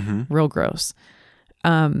movie. Real gross.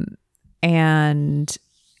 And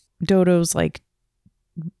Dodo's like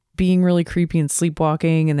being really creepy and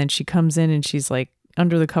sleepwalking, and then she comes in and she's like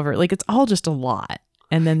under the cover. Like it's all just a lot.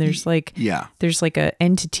 And then there's like there's like a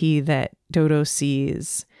entity that Dodo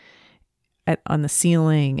sees on the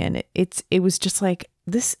ceiling, and it was just like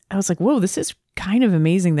this. I was like, whoa, this is kind of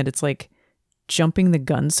amazing that it's like jumping the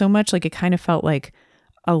gun so much. Like it kind of felt like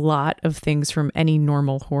a lot of things from any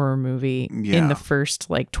normal horror movie in the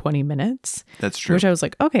first like 20 minutes. That's true. Which I was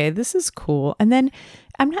like, okay, this is cool. And then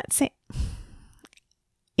I'm not saying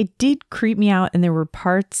it did creep me out, and there were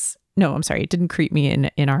parts. No, I'm sorry, it didn't creep me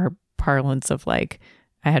in our parlance of like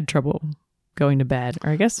I had trouble going to bed,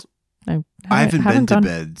 or I guess I haven't been to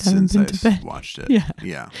bed since I watched it.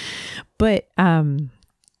 Yeah. But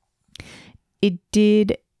it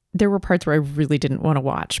did. There were parts where I really didn't want to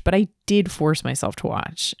watch, but I did force myself to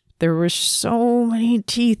watch. There were so many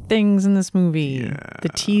teeth things in this movie.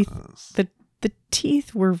 Yes. The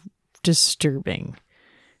teeth were disturbing,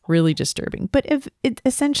 really disturbing. But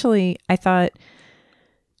essentially, I thought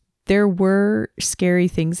there were scary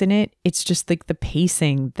things in it. It's just like the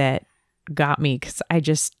pacing that got me, because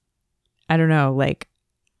I don't know, like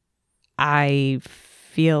I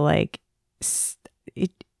feel like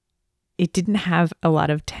it didn't have a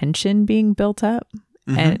lot of tension being built up,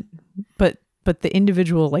 and but the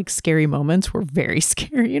individual like scary moments were very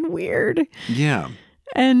scary and weird. Yeah.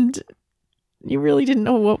 And you really didn't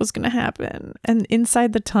know what was going to happen. And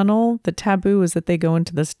inside the tunnel, the taboo is that they go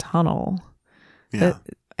into this tunnel. Yeah.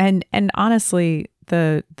 And honestly,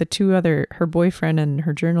 the two other, her boyfriend and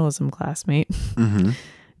her journalism classmate,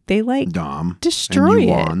 they like Dom destroy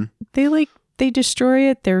it. They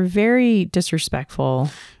destroy it. They're very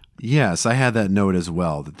disrespectful. Yes, I had that note as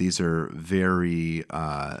well, that these are very,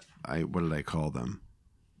 what did I call them?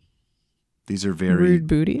 These are very rude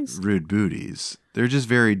booties. Rude booties. They're just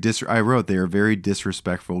very I wrote they are very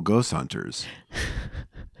disrespectful ghost hunters.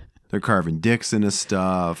 They're carving dicks into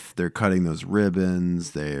stuff. They're cutting those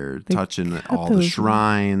ribbons. They're touching all the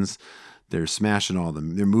shrines. They're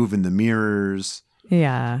smashing they're moving the mirrors.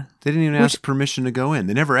 Yeah. They didn't even ask permission to go in.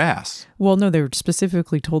 They never asked. Well, no, they were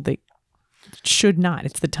specifically told they should not.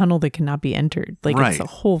 It's the tunnel that cannot be entered. Like It's the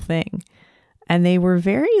whole thing. And they were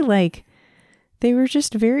very like, they were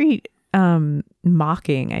just very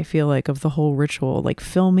mocking, I feel like, of the whole ritual, like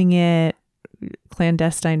filming it,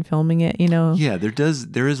 clandestine filming it, you know? Yeah,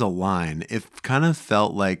 there is a line. It kind of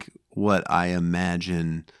felt like what I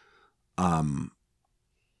imagine,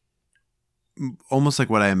 almost like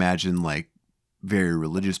what I imagine like very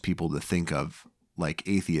religious people to think of like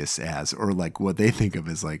atheists as, or like what they think of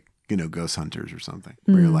as like, you know, ghost hunters or something.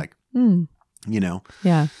 Where you're like, you know,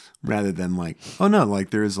 yeah, rather than like, oh no,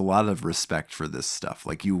 like there is a lot of respect for this stuff.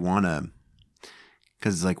 Like you want to,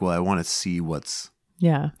 because it's like, well, I want to see what's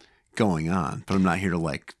going on, but I'm not here to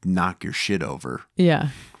like knock your shit over. Yeah.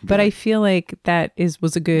 But I feel like that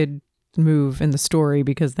was a good move in the story,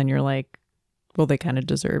 because then you're like, well, they kind of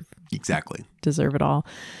deserve it all.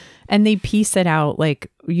 And they piece it out.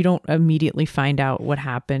 Like, you don't immediately find out what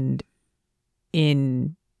happened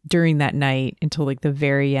during that night until like the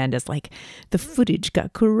very end, as like the footage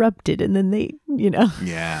got corrupted, and then they, you know,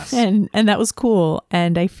 yes, and that was cool.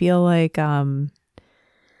 And I feel like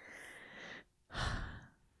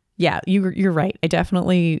yeah, you're right. I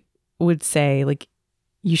definitely would say like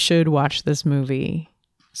you should watch this movie.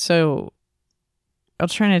 So I'll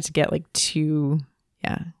try not to get like too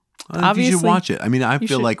obviously you should watch it. I mean, I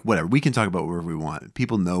feel like whatever, we can talk about whatever we want.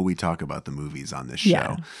 People know we talk about the movies on this show.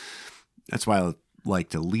 Yeah. That's why I like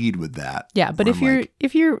to lead with that. Yeah, but if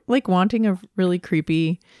you're like wanting a really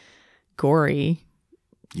creepy, gory,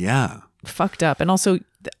 fucked up, and also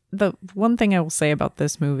the one thing I will say about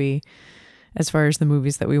this movie, as far as the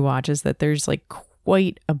movies that we watch, is that there's like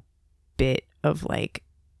quite a bit of like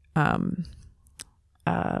how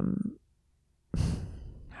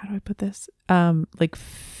do I put this? Like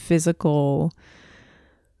physical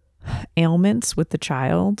ailments with the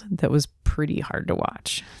child that was pretty hard to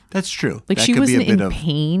watch. That's true. Like, that she wasn't in of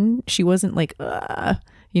pain. She wasn't like,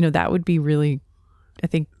 you know, that would be really, I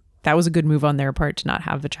think that was a good move on their part to not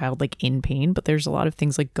have the child like in pain. But there's a lot of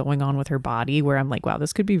things like going on with her body where I'm like, wow,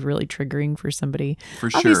 this could be really triggering for somebody.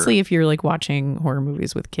 For sure. Obviously, if you're like watching horror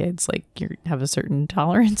movies with kids, like you have a certain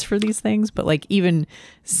tolerance for these things. But like even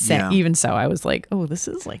so, I was like, oh, this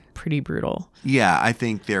is like pretty brutal. Yeah, I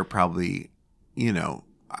think they're probably, you know,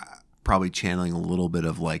 probably channeling a little bit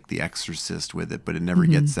of like The Exorcist with it, but it never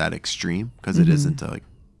gets that extreme, because it isn't like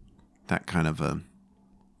that kind of a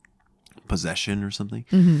possession or something.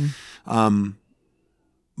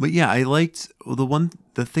 But yeah, I liked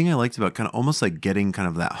the thing I liked about kind of almost like getting kind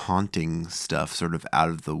of that haunting stuff sort of out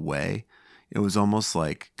of the way. It was almost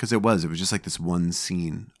like, because it was just like this one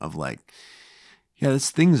scene of like, yeah, this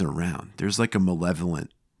thing's around. There's like a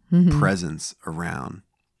malevolent presence around,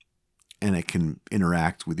 and it can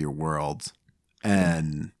interact with your world,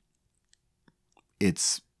 and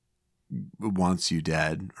it wants you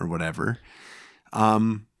dead or whatever.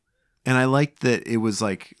 And I liked that it was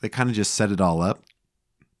like, they kind of just set it all up,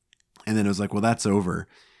 and then it was like, well, that's over.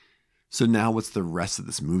 So now what's the rest of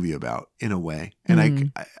this movie about, in a way?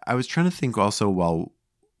 And I was trying to think also while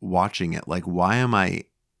watching it, like, why am I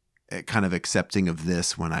kind of accepting of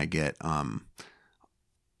this when I get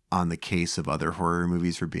on the case of other horror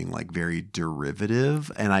movies for being like very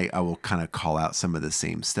derivative, and I will kind of call out some of the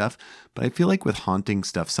same stuff. But I feel like with haunting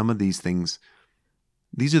stuff, some of these things,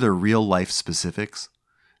 these are the real life specifics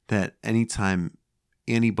that anytime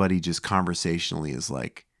anybody just conversationally is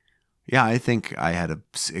like, yeah, I think I had a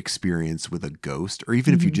experience with a ghost, or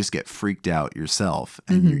even if you just get freaked out yourself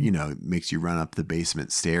and you know, it makes you run up the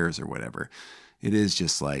basement stairs or whatever, it is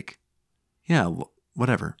just like, yeah,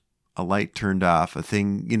 whatever. A light turned off, a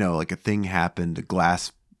thing, you know, like a thing happened, a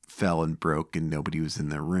glass fell and broke and nobody was in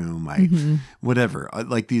the room. Whatever,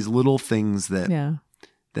 like these little things that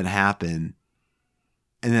happen.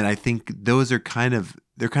 And then I think those are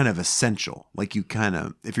they're kind of essential. Like, you kind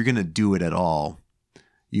of, if you're going to do it at all,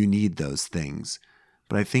 you need those things.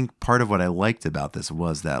 But I think part of what I liked about this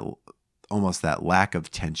was that almost that lack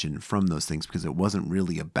of tension from those things, because it wasn't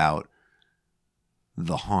really about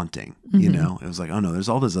the haunting, you know? It was like, oh no, there's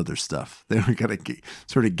all this other stuff that we gotta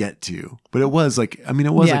sort of get to. But it was like, I mean,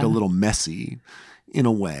 it was like a little messy in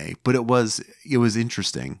a way, but it was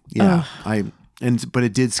interesting. Yeah. But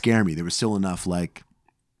it did scare me. There was still enough like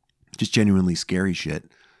just genuinely scary shit.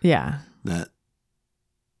 Yeah. That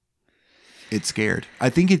it scared. I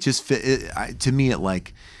think it just fit to me.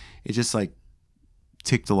 It just like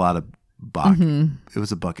ticked a lot of box. It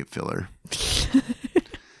was a bucket filler.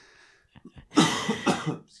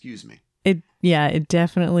 Excuse me. It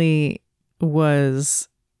definitely was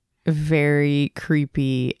very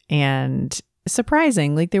creepy and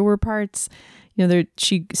surprising. Like, there were parts, you know,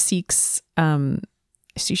 she seeks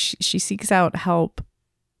she seeks out help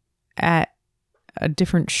at a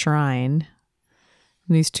different shrine.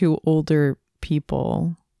 These two older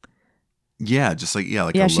people. Yeah, just like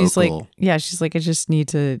like yeah, a she's local. she's like, I just need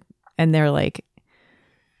to, and they're like,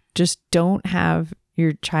 just don't have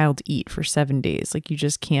your child eat for 7 days. Like, you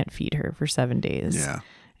just can't feed her for 7 days. Yeah.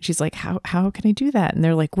 She's like, how can I do that? And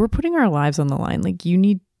they're like, we're putting our lives on the line. Like, you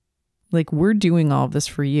need, like, we're doing all of this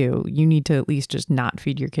for you. You need to at least just not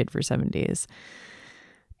feed your kid for 7 days.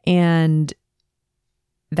 And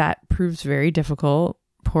that proves very difficult.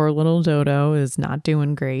 Poor little Dodo is not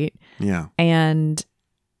doing great. Yeah. And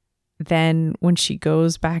then when she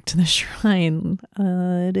goes back to the shrine,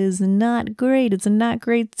 it is not great. It's a not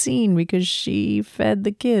great scene because she fed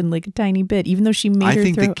the kid like a tiny bit, even though she made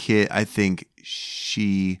her throw. I think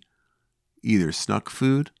she either snuck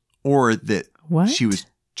food or that What? she was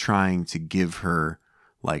trying to give her,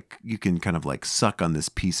 like, you can kind of like suck on this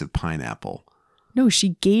piece of pineapple. No,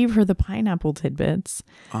 she gave her the pineapple tidbits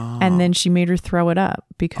Oh. and then she made her throw it up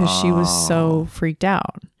because she was so freaked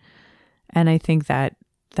out. And I think that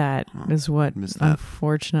is what,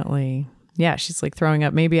 unfortunately, yeah, she's like throwing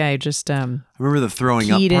up. Maybe I just I remember the throwing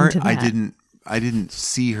up part. I didn't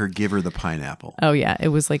see her give her the pineapple. Oh yeah, it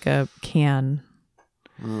was like a can.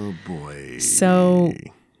 Oh boy. So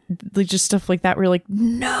like just stuff like that, we're like,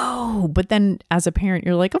 no. But then as a parent,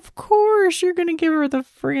 you're like, of course you're gonna give her the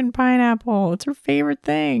friggin' pineapple. It's her favorite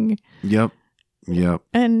thing. Yep.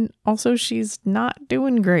 And also she's not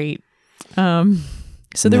doing great.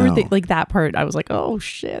 So there were like that part, I was like, oh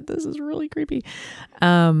shit, this is really creepy.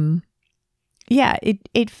 Yeah,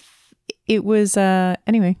 it was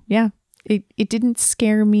anyway, yeah. It didn't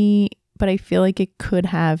scare me, but I feel like it could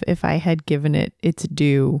have if I had given it its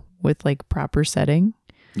due with like proper setting.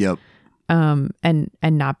 Yep. And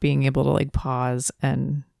not being able to like pause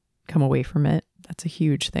and come away from it. That's a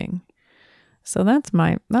huge thing. So that's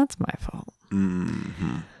my fault.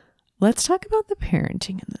 Mm-hmm. Let's talk about the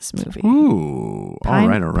parenting in this movie. Ooh, all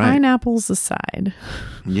right. Pineapples aside.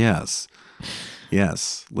 Yes.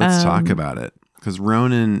 Let's talk about it. Because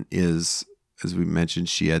Ronan is, as we mentioned,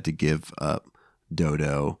 she had to give up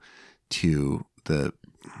Dodo to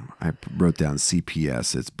I wrote down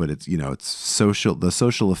CPS. It's the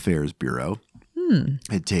Social Affairs Bureau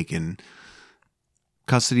had taken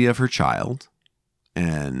custody of her child,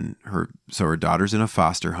 and her daughter's in a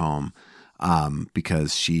foster home.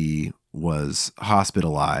 Because she was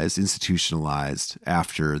hospitalized, institutionalized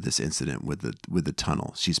after this incident with the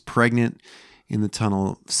tunnel. She's pregnant in the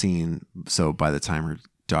tunnel scene. So by the time her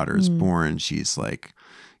daughter is born, she's like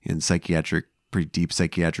in pretty deep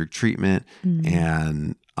psychiatric treatment.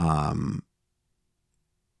 And,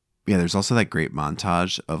 there's also that great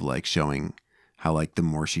montage of like showing how like the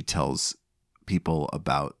more she tells people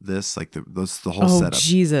about this, like the whole setup.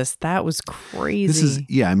 Jesus, that was crazy.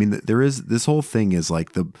 There is this whole thing is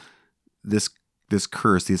like this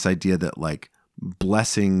curse, this idea that like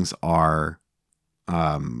blessings are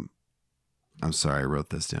I'm sorry, I wrote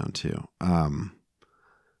this down too.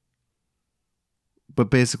 But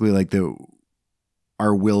basically like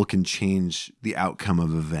our will can change the outcome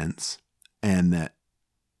of events, and that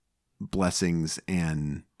blessings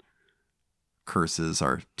and curses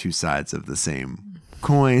are two sides of the same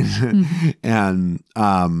coin. And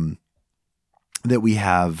that we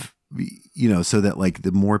have, so that like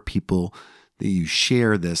the more people that you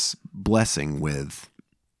share this blessing with,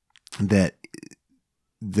 that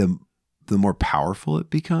the more powerful it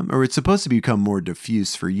becomes, or it's supposed to become more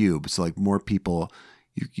diffuse for you. But so like more people,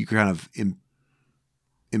 you kind of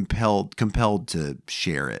compelled to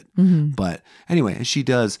share it. But anyway, she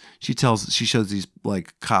shows these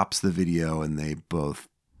like cops the video, and they both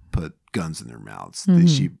put guns in their mouths.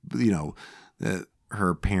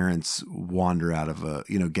 Her parents wander out of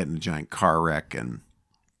get in a giant car wreck, and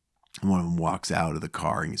one of them walks out of the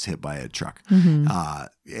car and gets hit by a truck.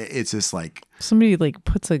 It's just like somebody like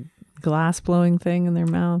puts a glass blowing thing in their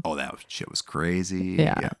mouth. Oh, that shit was crazy.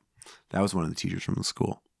 Yeah. That was one of the teachers from the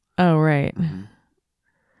school. Oh, right.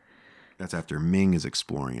 That's after Ming is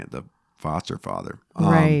exploring it, the foster father.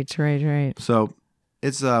 Right. So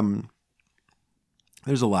it's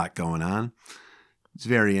there's a lot going on. It's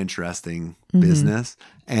very interesting business.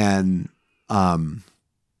 And why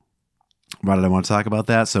did I want to talk about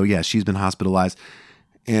that? So yeah, she's been hospitalized.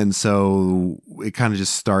 And so it kind of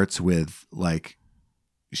just starts with like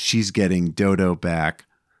she's getting Dodo back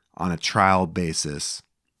on a trial basis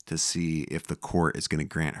to see if the court is going to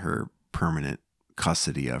grant her permanent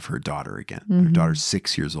custody of her daughter again. Her daughter's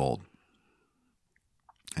 6 years old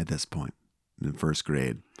at this point, in first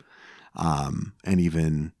grade. And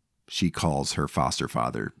even she calls her foster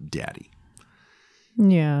father daddy.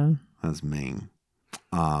 Yeah. That's Ming.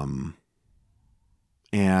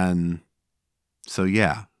 And so,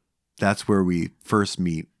 yeah, that's where we first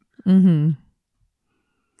meet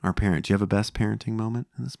our parent. Do you have a best parenting moment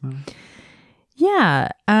in this movie? Yeah.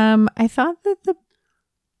 I thought that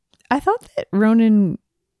Ronan,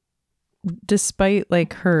 despite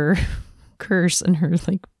like her curse and her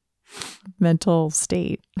like mental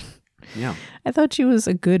state, Yeah. I thought she was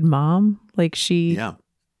a good mom. Like Yeah.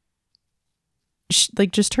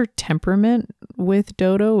 like just her temperament with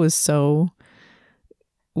Dodo was so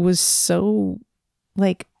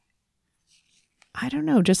like, I don't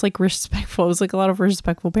know, just like respectful. It was like a lot of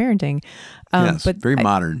respectful parenting. Yes. But Very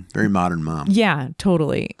modern mom. Yeah,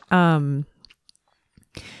 totally. And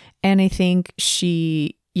I think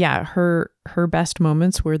her best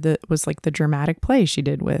moments was like the dramatic play she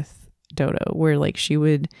did with Dodo, where like she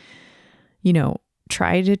would,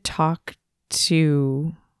 try to talk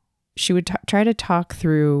through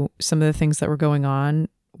some of the things that were going on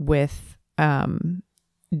with,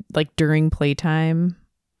 like during playtime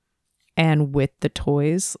and with the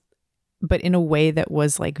toys, but in a way that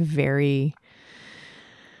was like very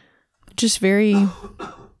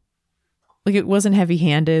like, it wasn't heavy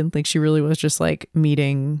handed. Like she really was just like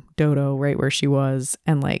meeting Dodo right where she was,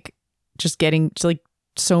 and like just getting to like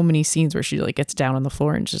so many scenes where she like gets down on the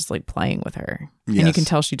floor and just like playing with her. Yes. And you can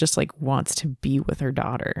tell she just like wants to be with her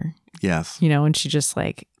daughter. Yes. And she just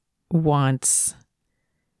like wants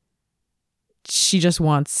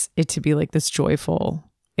it to be like this joyful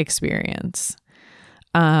experience.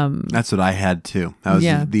 That's what I had too. That was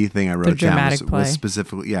the thing I wrote down was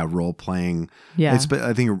specifically, role playing. Yeah.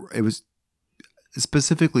 I think it was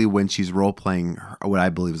specifically when she's role playing what I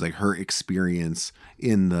believe is like her experience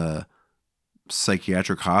in the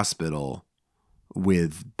psychiatric hospital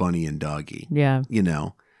with Bunny and Doggy. Yeah.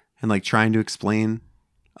 And like trying to explain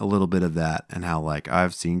a little bit of that, and how like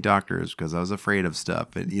I've seen doctors because I was afraid of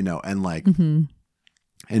stuff, and and like and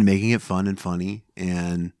making it fun and funny,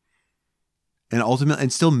 and ultimately,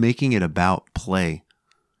 and still making it about play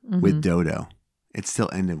with Dodo. It still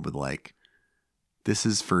ended with like, this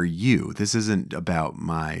is for you. This isn't about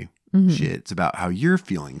my shit. It's about how you're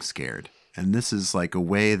feeling scared. And this is like a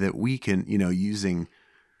way that we can, using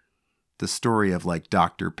the story of like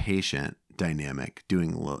doctor-patient dynamic,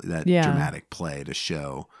 doing that dramatic play to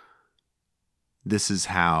show this is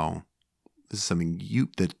something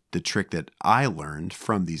the trick that I learned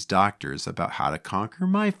from these doctors about how to conquer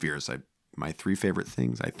my fears. My 3 favorite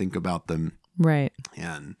things, I think about them. Right.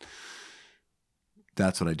 And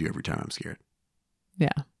that's what I do every time I'm scared.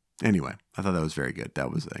 Yeah. Anyway, I thought that was very good. I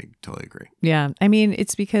totally agree. Yeah. I mean,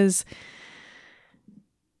 it's because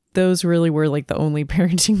those really were like the only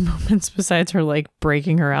parenting moments besides her like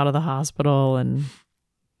breaking her out of the hospital and.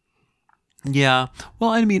 Yeah.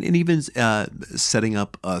 Well, I mean, and even setting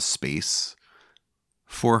up a space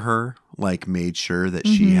for her, like made sure that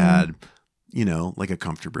she had, like a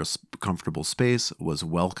comfortable space, was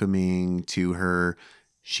welcoming to her.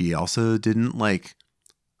 She also didn't like,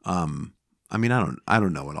 I mean, I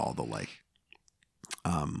don't know what all the like,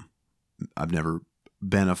 I've never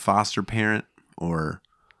been a foster parent or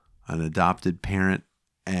an adopted parent.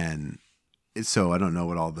 And so I don't know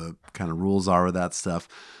what all the kind of rules are with that stuff,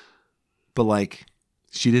 but like,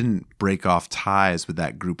 she didn't break off ties with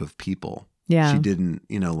that group of people. Yeah. She didn't,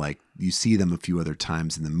 like you see them a few other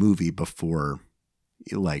times in the movie before,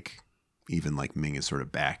 like even like Ming is sort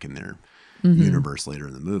of back in their universe later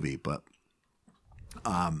in the movie. But,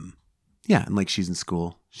 yeah. And like, she's in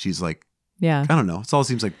school. She's like, I don't know. It all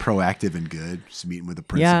seems like proactive and good. Just meeting with the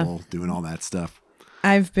principal, doing all that stuff.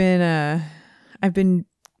 I'm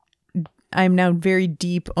now very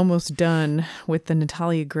deep, almost done with the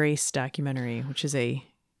Natalia Grace documentary, which is a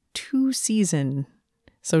 2-season,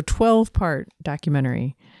 so 12-part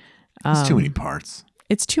documentary. It's too many parts.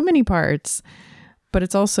 It's too many parts, but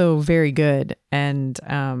it's also very good, and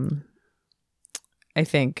I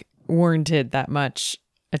think warranted that much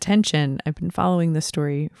attention. I've been following this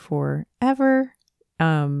story forever.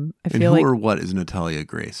 What is Natalia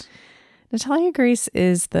Grace? Natalia Grace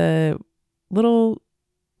is the little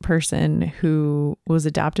person who was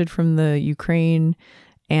adopted from the Ukraine,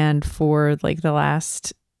 and for like the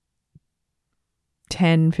last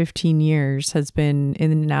 10-15 years has been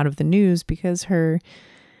in and out of the news because her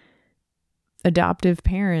adoptive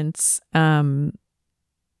parents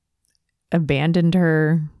abandoned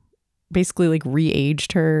her, basically like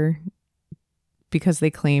re-aged her because they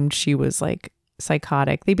claimed she was like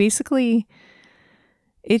psychotic. They basically,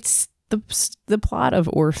 it's the plot of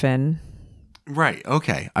Orphan. Right.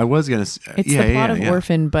 Okay. I was going to say, it's the plot of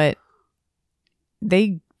Orphan, but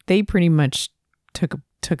they pretty much took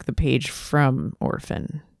the page from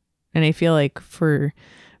Orphan. And I feel like for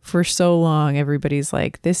so long, everybody's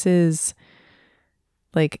like, this is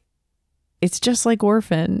like it's just like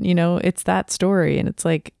Orphan, you know, it's that story. And it's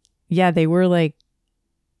like, yeah, they were like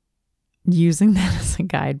using that as a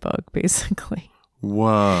guidebook, basically.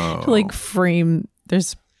 Whoa. To like frame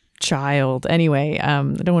this child. Anyway, I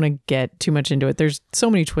don't want to get too much into it. There's so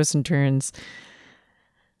many twists and turns,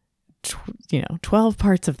 12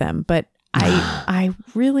 parts of them. But I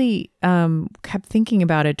really kept thinking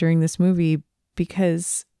about it during this movie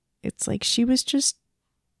because it's like she was just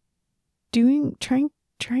trying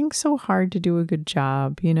so hard to do a good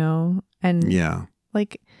job, you know? And yeah.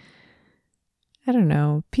 like, I don't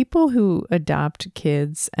know, people who adopt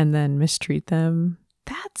kids and then mistreat them,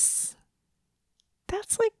 that's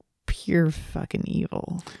like pure fucking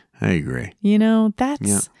evil. I agree. You know,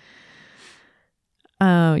 that's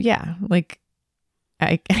yeah, like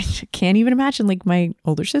I can't even imagine, like my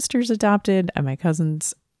older sister's adopted and my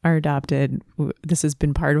cousins are adopted. This has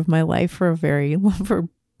been part of my life for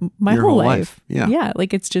my Your whole life. Yeah. Yeah,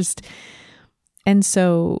 like it's just, and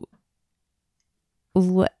so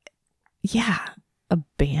yeah,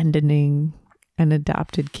 abandoning an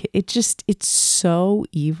adopted kid, it's so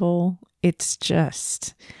evil. It's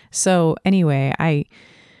just, so anyway,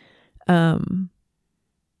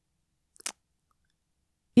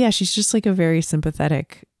 yeah, she's just like a very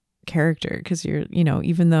sympathetic character because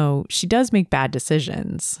even though she does make bad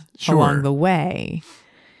decisions along the way,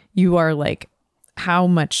 you are like, how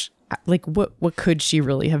much, like what could she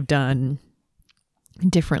really have done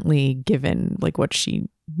differently given like what she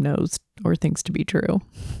knows or thinks to be true?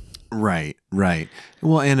 Right.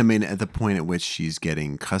 Well, and I mean, at the point at which she's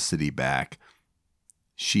getting custody back,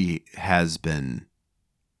 she has been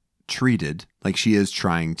treated like she is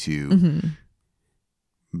trying to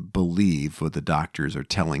believe what the doctors are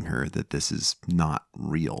telling her, that this is not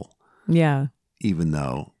real. Yeah. Even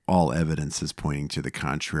though all evidence is pointing to the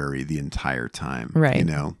contrary the entire time. Right. You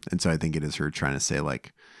know? And so I think it is her trying to say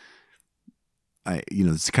like,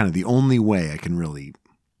 it's kind of the only way I can really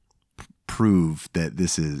prove that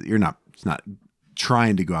this is, it's not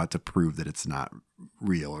trying to go out to prove that it's not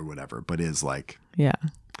real or whatever, but is like, yeah,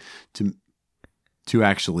 to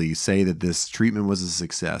actually say that this treatment was a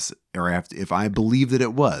success, or if I believe that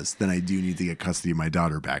it was, then I do need to get custody of my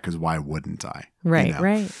daughter back, because why wouldn't I? Right,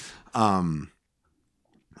 right.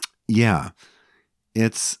 Yeah,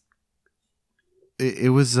 it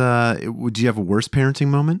was. Would you have a worse parenting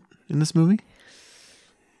moment in this movie?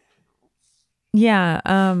 Yeah.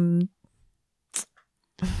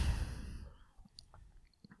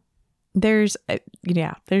 There's a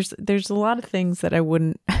lot of things that I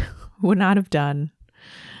would not have done.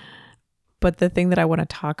 But the thing that I want to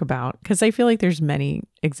talk about, because I feel like there's many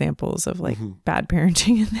examples of like bad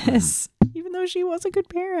parenting in this, even though she was a good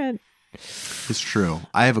parent. It's true.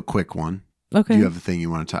 I have a quick one. Okay. Do you have a thing you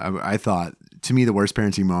want to talk? I thought, to me, the worst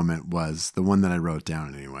parenting moment was the one that I wrote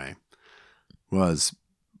down anyway, was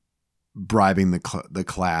bribing the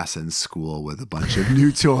class in school with a bunch of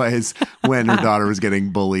new toys when her daughter was getting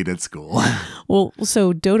bullied at school. Well,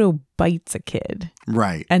 so Dodo bites a kid.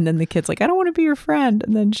 Right. And then the kid's like, I don't want to be your friend.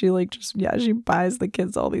 And then she she buys the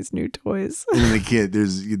kids all these new toys. And the kid,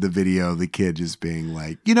 there's the video of the kid just being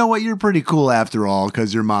like, you know what, you're pretty cool after all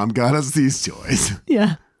because your mom got us these toys.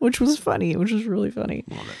 Yeah. Which was funny. Which was really funny.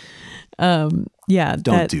 Love it. Yeah.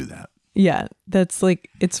 Don't do that. Yeah. That's like,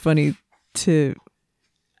 it's funny to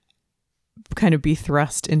kind of be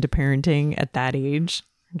thrust into parenting at that age.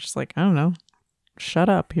 I'm just like, I don't know. Shut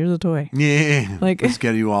up. Here's a toy. Yeah. Like, let's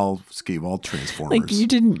get you all Transformers. Like, you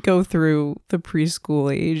didn't go through the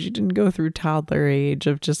preschool age. You didn't go through toddler age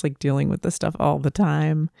of just like dealing with this stuff all the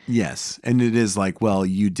time. Yes. And it is like, well,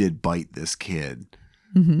 you did bite this kid.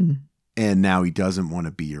 Mm-hmm. And now he doesn't want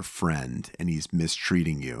to be your friend and he's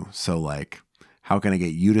mistreating you. So like, how can I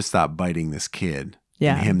get you to stop biting this kid?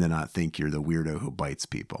 Yeah. And him to not think you're the weirdo who bites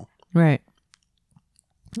people. Right.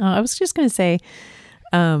 I was just going to say,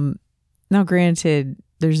 now granted,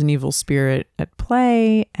 there's an evil spirit at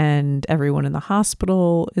play and everyone in the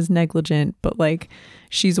hospital is negligent, but like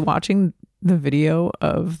she's watching the video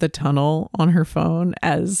of the tunnel on her phone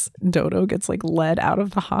as Dodo gets like led out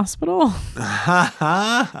of the hospital.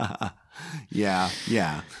 Yeah.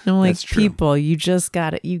 And I'm like, people, you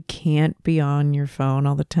can't be on your phone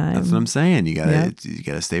all the time. That's what I'm saying. You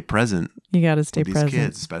gotta stay present. You gotta stay with present. These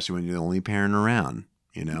kids, especially when you're the only parent around,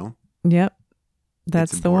 you know? Yep.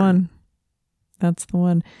 That's the one. That's the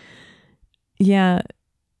one. Yeah.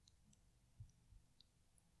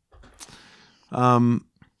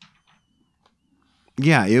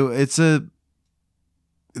 Yeah,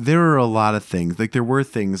 there are a lot of things. Like there were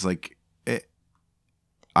things like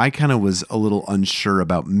I kind of was a little unsure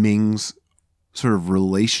about Ming's sort of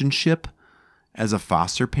relationship as a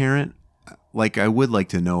foster parent. like I would like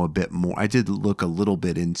to know a bit more. I did look a little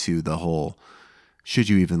bit into the whole, should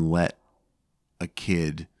you even let a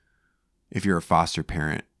kid, if you're a foster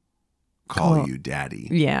parent, call you daddy?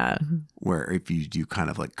 Yeah. Where if you do kind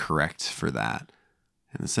of like correct for that.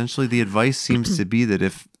 And essentially the advice seems to be that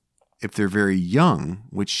if they're very young,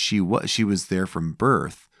 which she was there from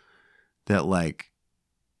birth, that like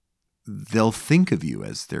they'll think of you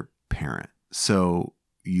as their parent. So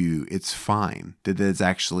it's fine. That it's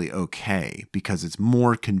actually okay, because it's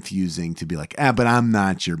more confusing to be like, but I'm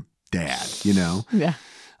not your dad, you know? Yeah.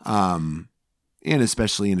 And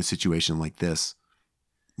especially in a situation like this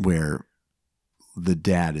where the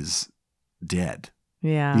dad is dead.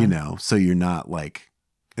 Yeah. You know, so you're not like,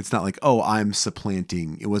 it's not like, oh, I'm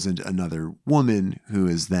supplanting. It wasn't another woman who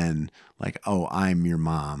is then like, oh, I'm your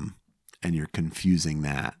mom, and you're confusing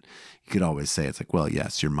that. You could always say it's like, well,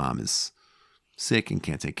 yes, your mom is sick and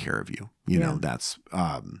can't take care of you. You know, that's,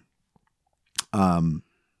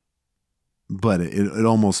 but it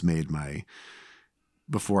almost made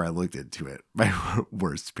before I looked into it, my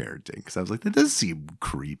worst parenting, because I was like, that does seem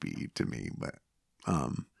creepy to me, but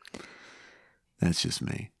that's just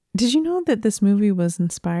me. Did you know that this movie was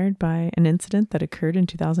inspired by an incident that occurred in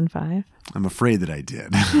 2005? I'm afraid that I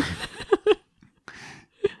did.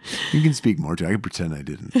 You can speak more to it. I can pretend I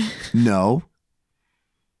didn't. No.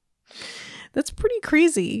 That's pretty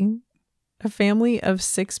crazy. A family of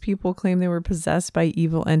 6 people claim they were possessed by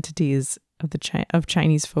evil entities of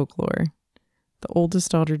Chinese folklore. The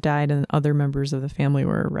oldest daughter died and other members of the family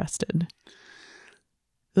were arrested.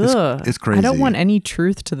 Ugh. It's crazy. I don't want any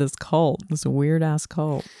truth to this cult. This weird ass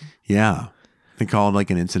cult. Yeah. They call it like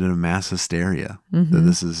an incident of mass hysteria. Mm-hmm. That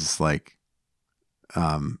this is like,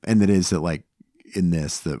 and that is that like in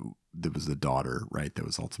this, that there was the daughter, right, that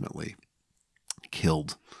was ultimately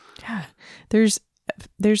killed. Yeah. There's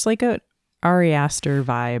like a Ari Aster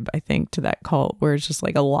vibe, I think, to that cult, where it's just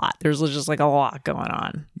like a lot. There's just like a lot going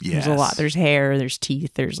on. Yes. There's a lot. There's hair, there's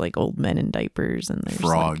teeth, there's like old men in diapers, and there's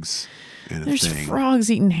frogs. Like, there's frogs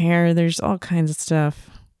eating hair. There's all kinds of stuff.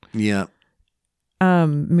 Yeah.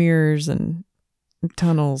 Mirrors and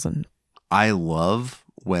tunnels, and I love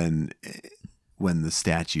when the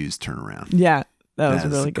statues turn around. Yeah, that was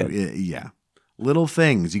really good. Yeah. Little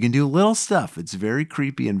things. You can do little stuff. It's very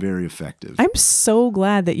creepy and very effective. I'm so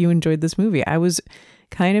glad that you enjoyed this movie. I was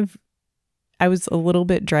a little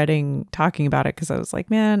bit dreading talking about it, because I was like,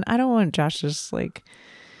 man, I don't want Josh to just like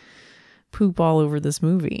poop all over this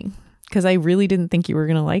movie, because I really didn't think you were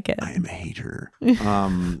going to like it. I am a hater.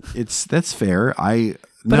 That's fair. I'm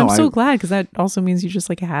so glad, because that also means you just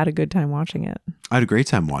like had a good time watching it. I had a great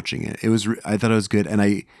time watching it. I thought it was good. And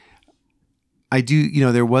I do, you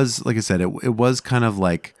know, there was, like I said, it was kind of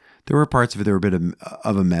like, there were parts of it that were a bit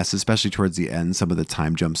of a mess, especially towards the end. Some of the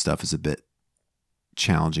time jump stuff is a bit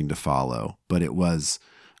challenging to follow, but it was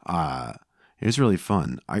really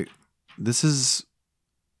fun. Should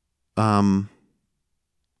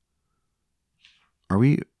we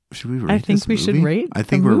rate this movie? I think we should rate I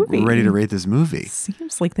think the we're movie. ready to rate this movie.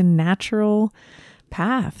 Seems like the natural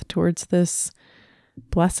path towards this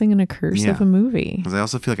blessing and a curse of a movie. Because I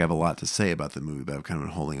also feel like I have a lot to say about the movie, but I've kind of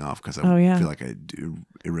been holding off because I feel like it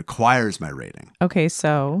requires my rating. Okay,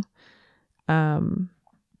 so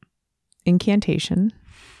Incantation.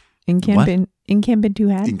 Incantation,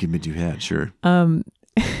 sure.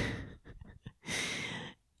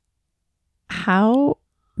 How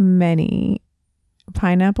many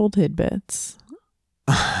pineapple tidbits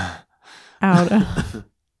out of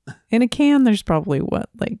in a can? There's probably what,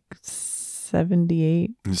 like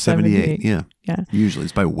 78? 78, yeah. Usually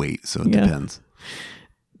it's by weight, so it depends.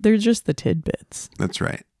 They're just the tidbits. That's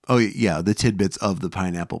right. Oh yeah, the tidbits of the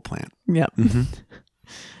pineapple plant. Yep. Mm-hmm.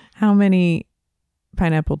 How many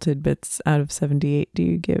pineapple tidbits out of 78 do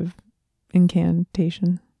you give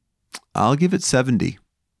Incantation? I'll give it 70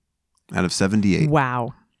 out of 78.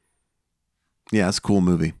 Wow. Yeah, it's a cool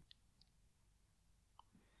movie.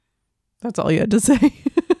 That's all you had to say.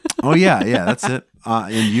 Oh yeah, that's it.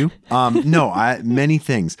 And you? No, many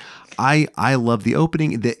things. I love the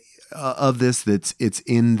opening of this. It's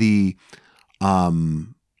in the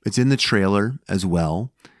trailer as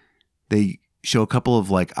well. They show a couple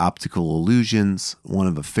of like optical illusions. One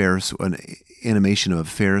of an animation of a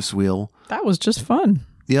Ferris wheel. That was just fun.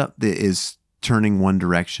 Yep, that is turning one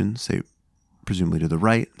direction, say presumably to the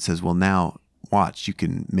right. It says, well, now watch, you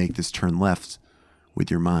can make this turn left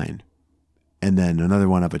with your mind. And then another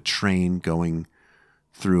one of a train going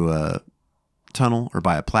through a tunnel or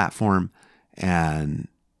by a platform, and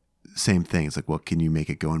same thing. It's like, well, can you make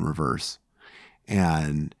it go in reverse?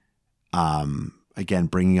 And again,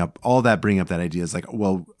 bringing up that idea is like,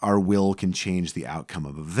 well, our will can change the outcome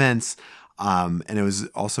of events. And it was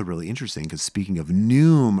also really interesting because speaking of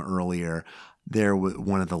Noom earlier, there was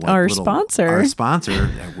one of the Our sponsor.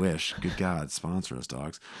 I wish, good God, sponsor us,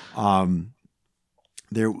 dogs.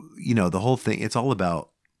 There, the whole thing, it's all about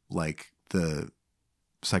like the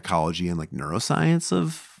psychology and like neuroscience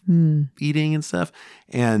of eating and stuff.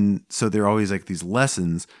 And so there are always like these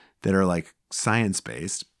lessons that are like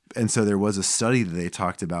science-based. And so there was a study that they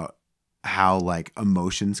talked about how like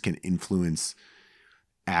emotions can influence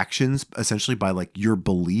actions essentially by like your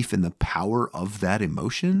belief in the power of that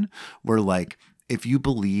emotion, where like if you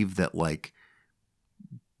believe that like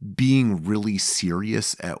being really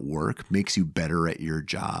serious at work makes you better at your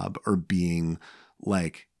job, or being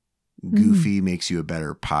like goofy makes you a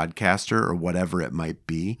better podcaster, or whatever it might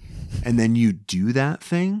be, and then you do that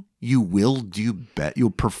thing,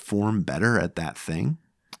 you'll perform better at that thing.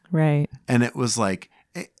 Right. And it was like,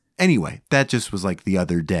 anyway, that just was like the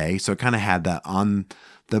other day. So it kind of had that on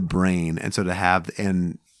the brain. And so to have,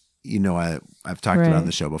 and I've talked about on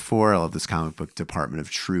the show before, I love this comic book Department of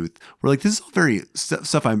Truth. We're like, this is all very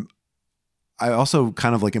stuff I also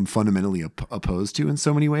kind of like am fundamentally opposed to in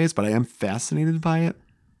so many ways, but I am fascinated by it.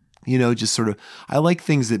 Just sort of, I like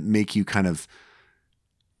things that make you that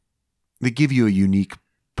give you a unique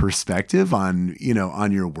perspective on,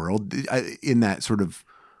 on your world in that sort of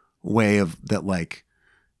way of that, like,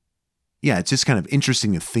 yeah, it's just kind of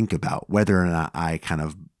interesting to think about whether or not I kind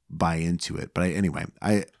of buy into it. But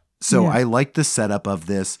I like the setup of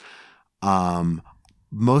this.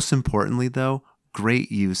 Most importantly though,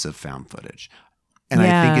 great use of found footage. And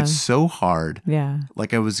I think it's so hard. Yeah.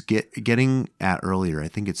 Like I was getting at earlier, I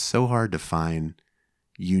think it's so hard to find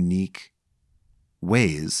unique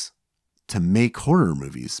ways to make horror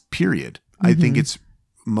movies, period. I think it's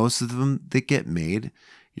most of them that get made,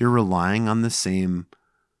 you're relying on the same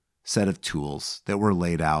set of tools that were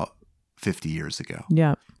laid out 50 years ago.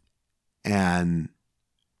 Yeah. And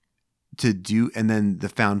then the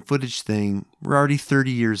found footage thing, we're already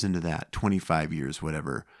 30 years into that, 25 years,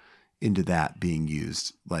 whatever, into that being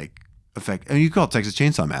used, like you call Texas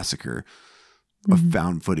Chainsaw Massacre a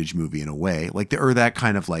found footage movie in a way, like or that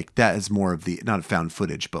kind of like, that is more of the, not a found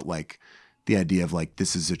footage, but like the idea of like,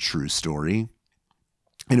 this is a true story.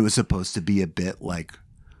 And it was supposed to be a bit like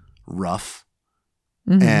rough.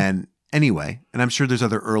 And anyway, and I'm sure there's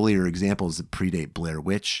other earlier examples that predate Blair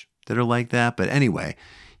Witch that are like that. But anyway,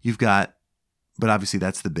 but obviously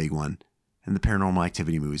that's the big one. And the Paranormal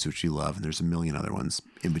Activity movies, which you love. And there's a million other ones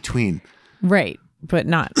in between. Right. But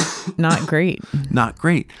not great. Not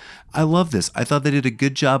great. I love this. I thought they did a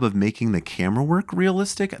good job of making the camera work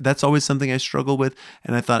realistic. That's always something I struggle with.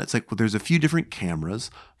 And I thought it's like, well, there's a few different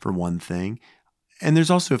cameras for one thing. And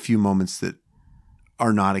there's also a few moments that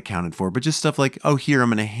are not accounted for, but just stuff like, oh, here, I'm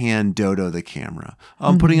going to hand Dodo the camera. Oh,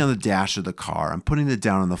 I'm putting it on the dash of the car. I'm putting it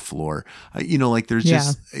down on the floor. Like there's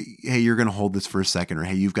just, hey, you're going to hold this for a second, or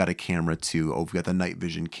hey, you've got a camera too. Oh, we've got the night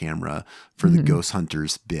vision camera for the Ghost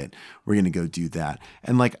Hunters bit. We're going to go do that.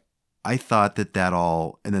 And like, I thought that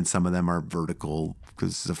all, and then some of them are vertical because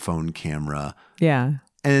it's a phone camera. Yeah.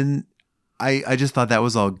 And I just thought that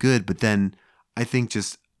was all good. But then I think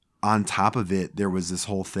just on top of it, there was this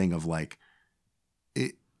whole thing of like,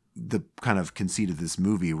 the kind of conceit of this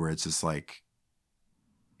movie where it's just like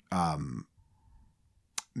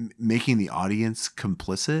making the audience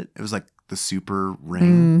complicit. It was like the super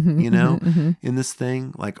ring, in this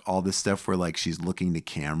thing, like all this stuff where like she's looking to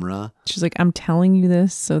camera. She's like, I'm telling you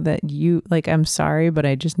this so that you like, I'm sorry, but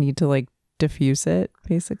I just need to like diffuse it,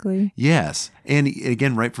 basically. Yes. And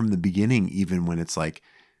again, right from the beginning, even when it's like,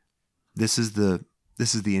 this is the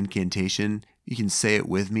incantation. You can say it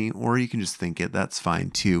with me, or you can just think it. That's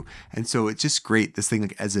fine too. And so it's just great. This thing,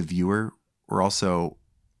 like as a viewer, or also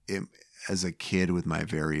as a kid with my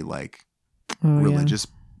very like religious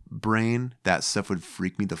brain, that stuff would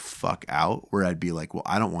freak me the fuck out, where I'd be like, well,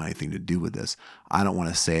 I don't want anything to do with this. I don't want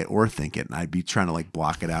to say it or think it. And I'd be trying to like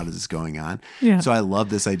block it out as it's going on. Yeah. So I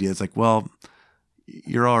love this idea. It's like, well,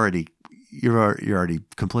 you're already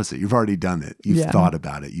complicit. You've already done it. You've thought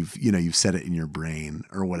about it. You've said it in your brain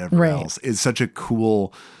or whatever else. It's such a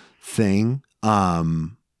cool thing.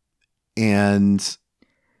 And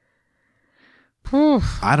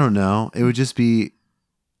I don't know. It would just be,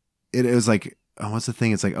 it was like, oh, what's the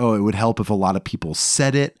thing? It's like, oh, it would help if a lot of people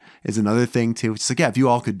said it is another thing too. It's like, yeah, if you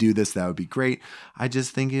all could do this, that would be great. I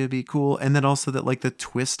just think it would be cool. And then also that like the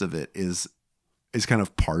twist of it is kind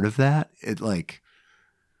of part of that. It like,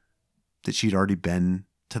 that she'd already been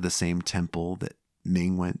to the same temple that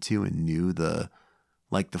Ming went to and knew the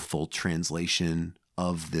full translation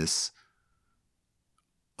of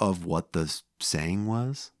what the saying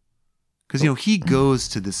was. Because, he goes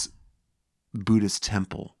to this Buddhist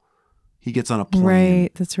temple He gets on a plane.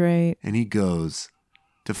 Right, that's right. And he goes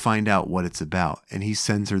to find out what it's about. And he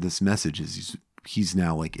sends her this message as he's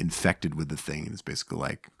now like infected with the thing. And it's basically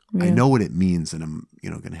like, I know what it means and I'm,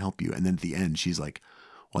 going to help you. And then at the end, she's like,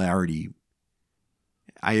 well, I already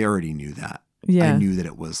knew that. Yeah. I knew that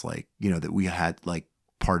it was like, that we had like,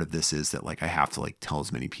 part of this is that like, I have to like tell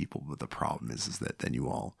as many people, but the problem is that then you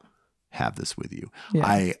all have this with you.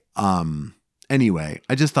 Yeah. Anyway,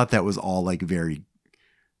 I just thought that was all like very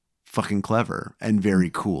fucking clever and very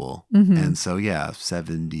cool. Mm-hmm. And so,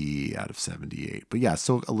 70 out of 78. But yeah,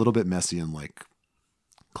 still a little bit messy and like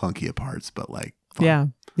clunky at parts, but like fun. Yeah.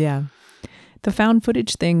 Yeah. The found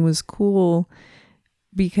footage thing was cool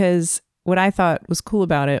because what I thought was cool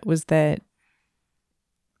about it was that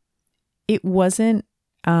it wasn't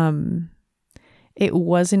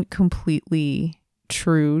completely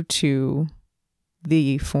true to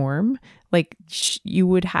the form. Like you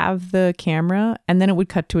would have the camera and then it would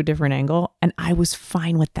cut to a different angle and I was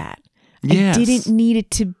fine with that. Yes. I didn't need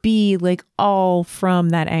it to be like all from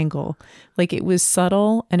that angle. Like it was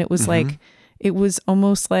subtle and it was like, it was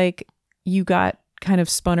almost like you got kind of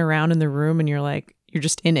spun around in the room and you're like, you're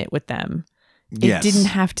just in it with them. It didn't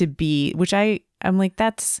have to be, which I'm like,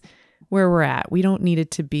 that's where we're at. We don't need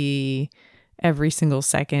it to be every single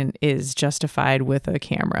second is justified with a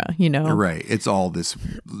camera, Right. It's all this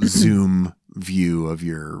Zoom view of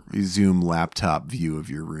your Zoom laptop view of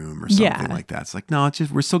your room or something like that. It's like, no, it's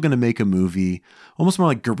just, we're still going to make a movie almost more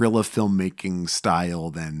like guerrilla filmmaking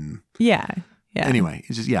style than. Yeah. Anyway,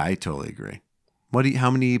 it's just, I totally agree.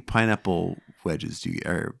 How many pineapple wedges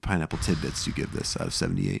or pineapple tidbits do you give this out of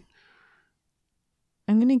 78?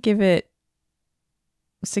 I'm going to give it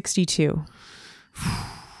 62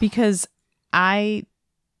 because I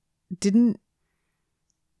didn't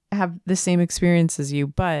have the same experience as you,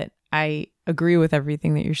 but I agree with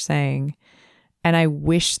everything that you're saying. And I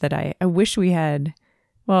wish we had,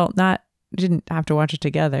 didn't have to watch it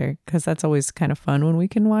together because that's always kind of fun when we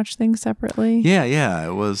can watch things separately. Yeah,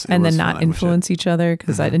 it was. And then not influence each other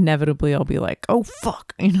because I'd inevitably I'll be like, oh,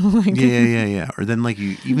 fuck. Like, yeah. Or then like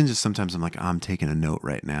even just sometimes I'm like, I'm taking a note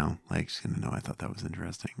right now. Like, I thought that was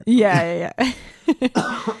interesting. Yeah.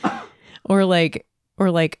 Or like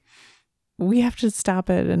we have to stop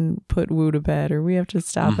it and put Woo to bed, or we have to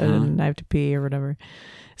stop it and I have to pee or whatever.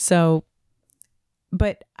 So,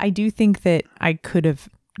 but I do think that I could have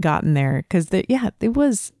gotten there because it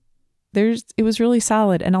was really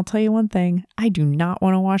solid. And I'll tell you one thing, I do not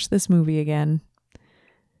want to watch this movie again.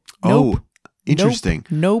 Nope. Oh, interesting.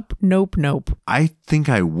 Nope. I think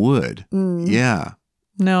I would. Yeah.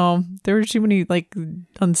 No, there were too many like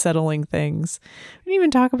unsettling things. We didn't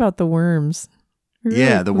even talk about the worms.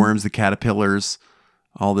 The worms, the caterpillars,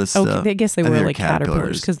 all this stuff. I guess they were like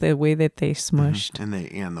caterpillars because the way that they smushed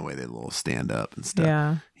and the way they little stand up and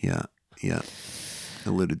stuff. Yeah.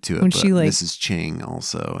 Alluded to it, when but she Mrs. Chang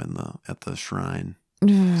also at the shrine.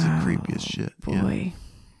 It's the creepiest shit. Boy,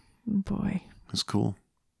 it was cool.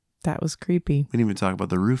 That was creepy. We didn't even talk about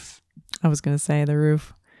the roof. I was gonna say the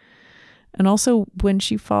roof. And also when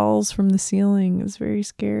she falls from the ceiling, it was very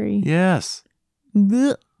scary. Yes.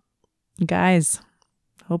 Blech. Guys,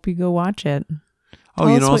 hope you go watch it. Oh,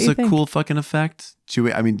 it's a cool fucking effect.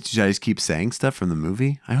 Should I just keep saying stuff from the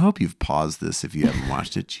movie? I hope you've paused this if you haven't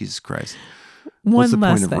watched it. Jesus Christ. What's the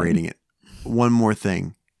point of rating it? One more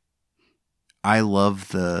thing. I love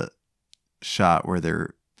the shot where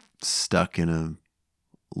they're stuck in a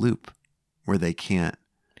loop where they can't.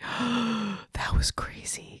 That was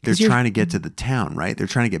crazy. They're trying to get to the town, right? They're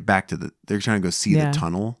trying to get back to they're trying to go see the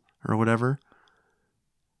tunnel or whatever.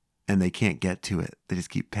 And they can't get to it. They just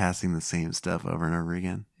keep passing the same stuff over and over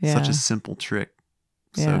again. Yeah. Such a simple trick.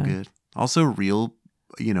 So good. Also real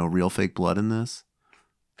fake blood in this.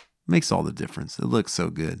 Makes all the difference. It looks so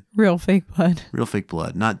good. Real fake blood. Real fake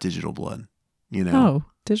blood, not digital blood. Oh,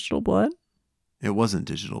 digital blood? It wasn't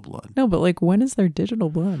digital blood. No, but like when is there digital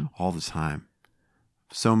blood? All the time.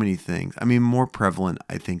 So many things. More prevalent,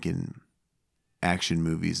 I think, in action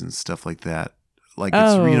movies and stuff like that. Like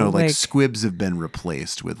it's squibs have been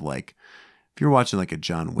replaced with like if you're watching like a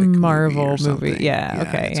John Wick Marvel movie,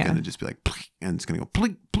 it's gonna just be like and it's gonna go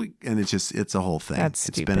plink plink and it's a whole thing. That's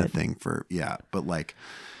it's been a thing for but like,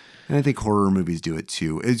 and I think horror movies do it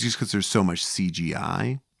too. It's just because there's so much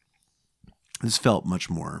CGI. This felt much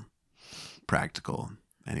more practical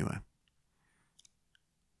anyway,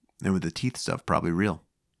 and with the teeth stuff probably real.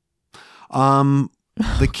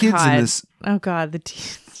 The kids in this. Oh God, the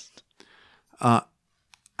teeth.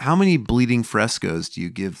 How many bleeding frescoes do you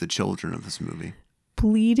give the children of this movie?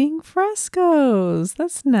 Bleeding frescoes.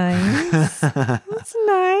 That's nice. That's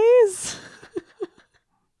nice.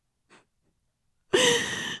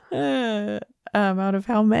 Out of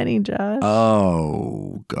how many, Josh?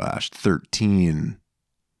 Oh, gosh. 13.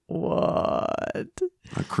 What?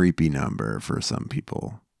 A creepy number for some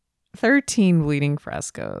people. 13 bleeding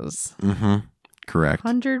frescoes. Mm-hmm. Correct.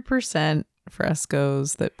 100%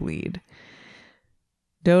 frescoes that bleed.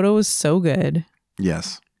 Dodo was so good.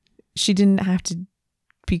 Yes. She didn't have to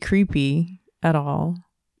be creepy at all,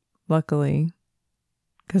 luckily,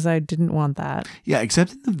 because I didn't want that. Yeah,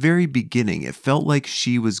 except in the very beginning, it felt like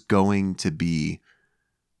she was going to be,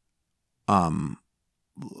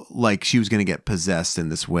 like she was going to get possessed in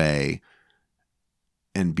this way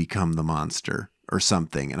and become the monster or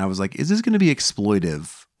something. And I was like, is this going to be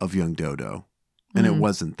exploitive of young Dodo? And it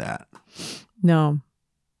wasn't that. No.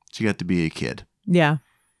 She got to be a kid. Yeah.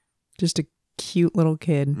 Just a cute little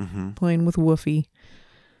kid playing with Woofy.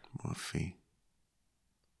 Woofy.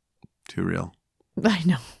 Too real. I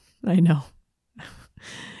know.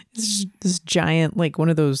 It's just this giant, like one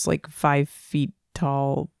of those like 5 feet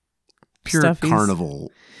tall Pure stuffies.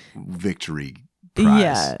 carnival victory prize.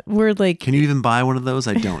 Yeah. We're like, can you even buy one of those?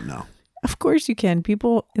 I don't know. Of course you can.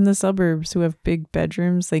 People in the suburbs who have big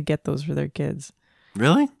bedrooms, they get those for their kids.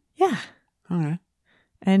 Really? Yeah. Okay.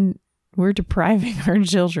 And we're depriving our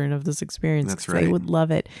children of this experience. That's right. They would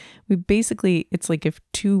love it. We basically, it's like if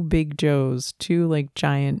 2 Big Joes, 2 like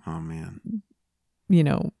giant, Oh, man.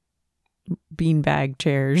 beanbag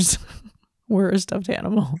chairs were a stuffed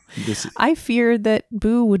animal. I feared that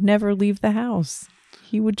Boo would never leave the house.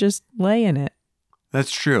 He would just lay in it.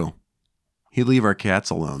 That's true. He'd leave our cats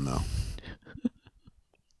alone, though.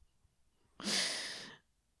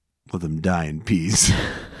 Let them die in peace.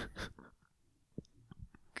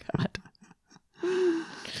 God.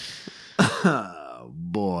 Oh,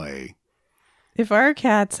 boy. If our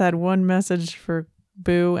cats had one message for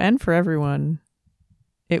Boo and for everyone,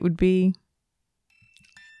 it would be,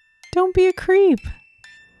 don't be a creep.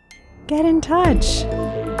 Get in touch.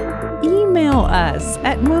 Email us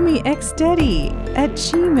at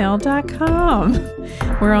mummyxdaddy@gmail.com.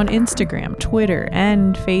 We're on Instagram, Twitter,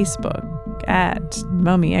 and Facebook at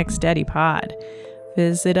mummyxdaddypod.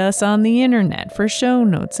 Visit us on the internet for show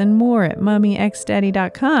notes and more at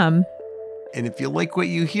mummyxdaddy.com. And if you like what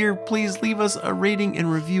you hear, please leave us a rating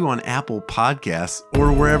and review on Apple Podcasts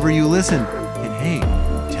or wherever you listen. And hey,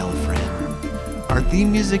 tell a friend. Our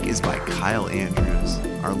theme music is by Kyle Andrews.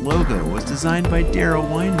 Our logo was designed by Darryl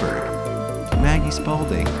Weinberg. Maggie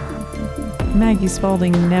Spalding. Maggie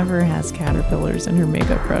Spalding never has caterpillars in her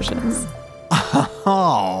makeup brushes.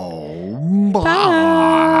 Oh, bye.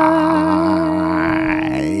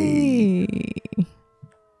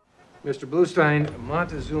 Mr. Bluestein,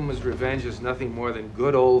 Montezuma's revenge is nothing more than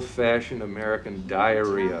good old-fashioned American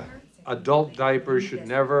diarrhea. Adult diapers should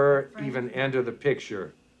never even enter the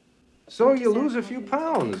picture. So you lose a few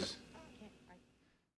pounds.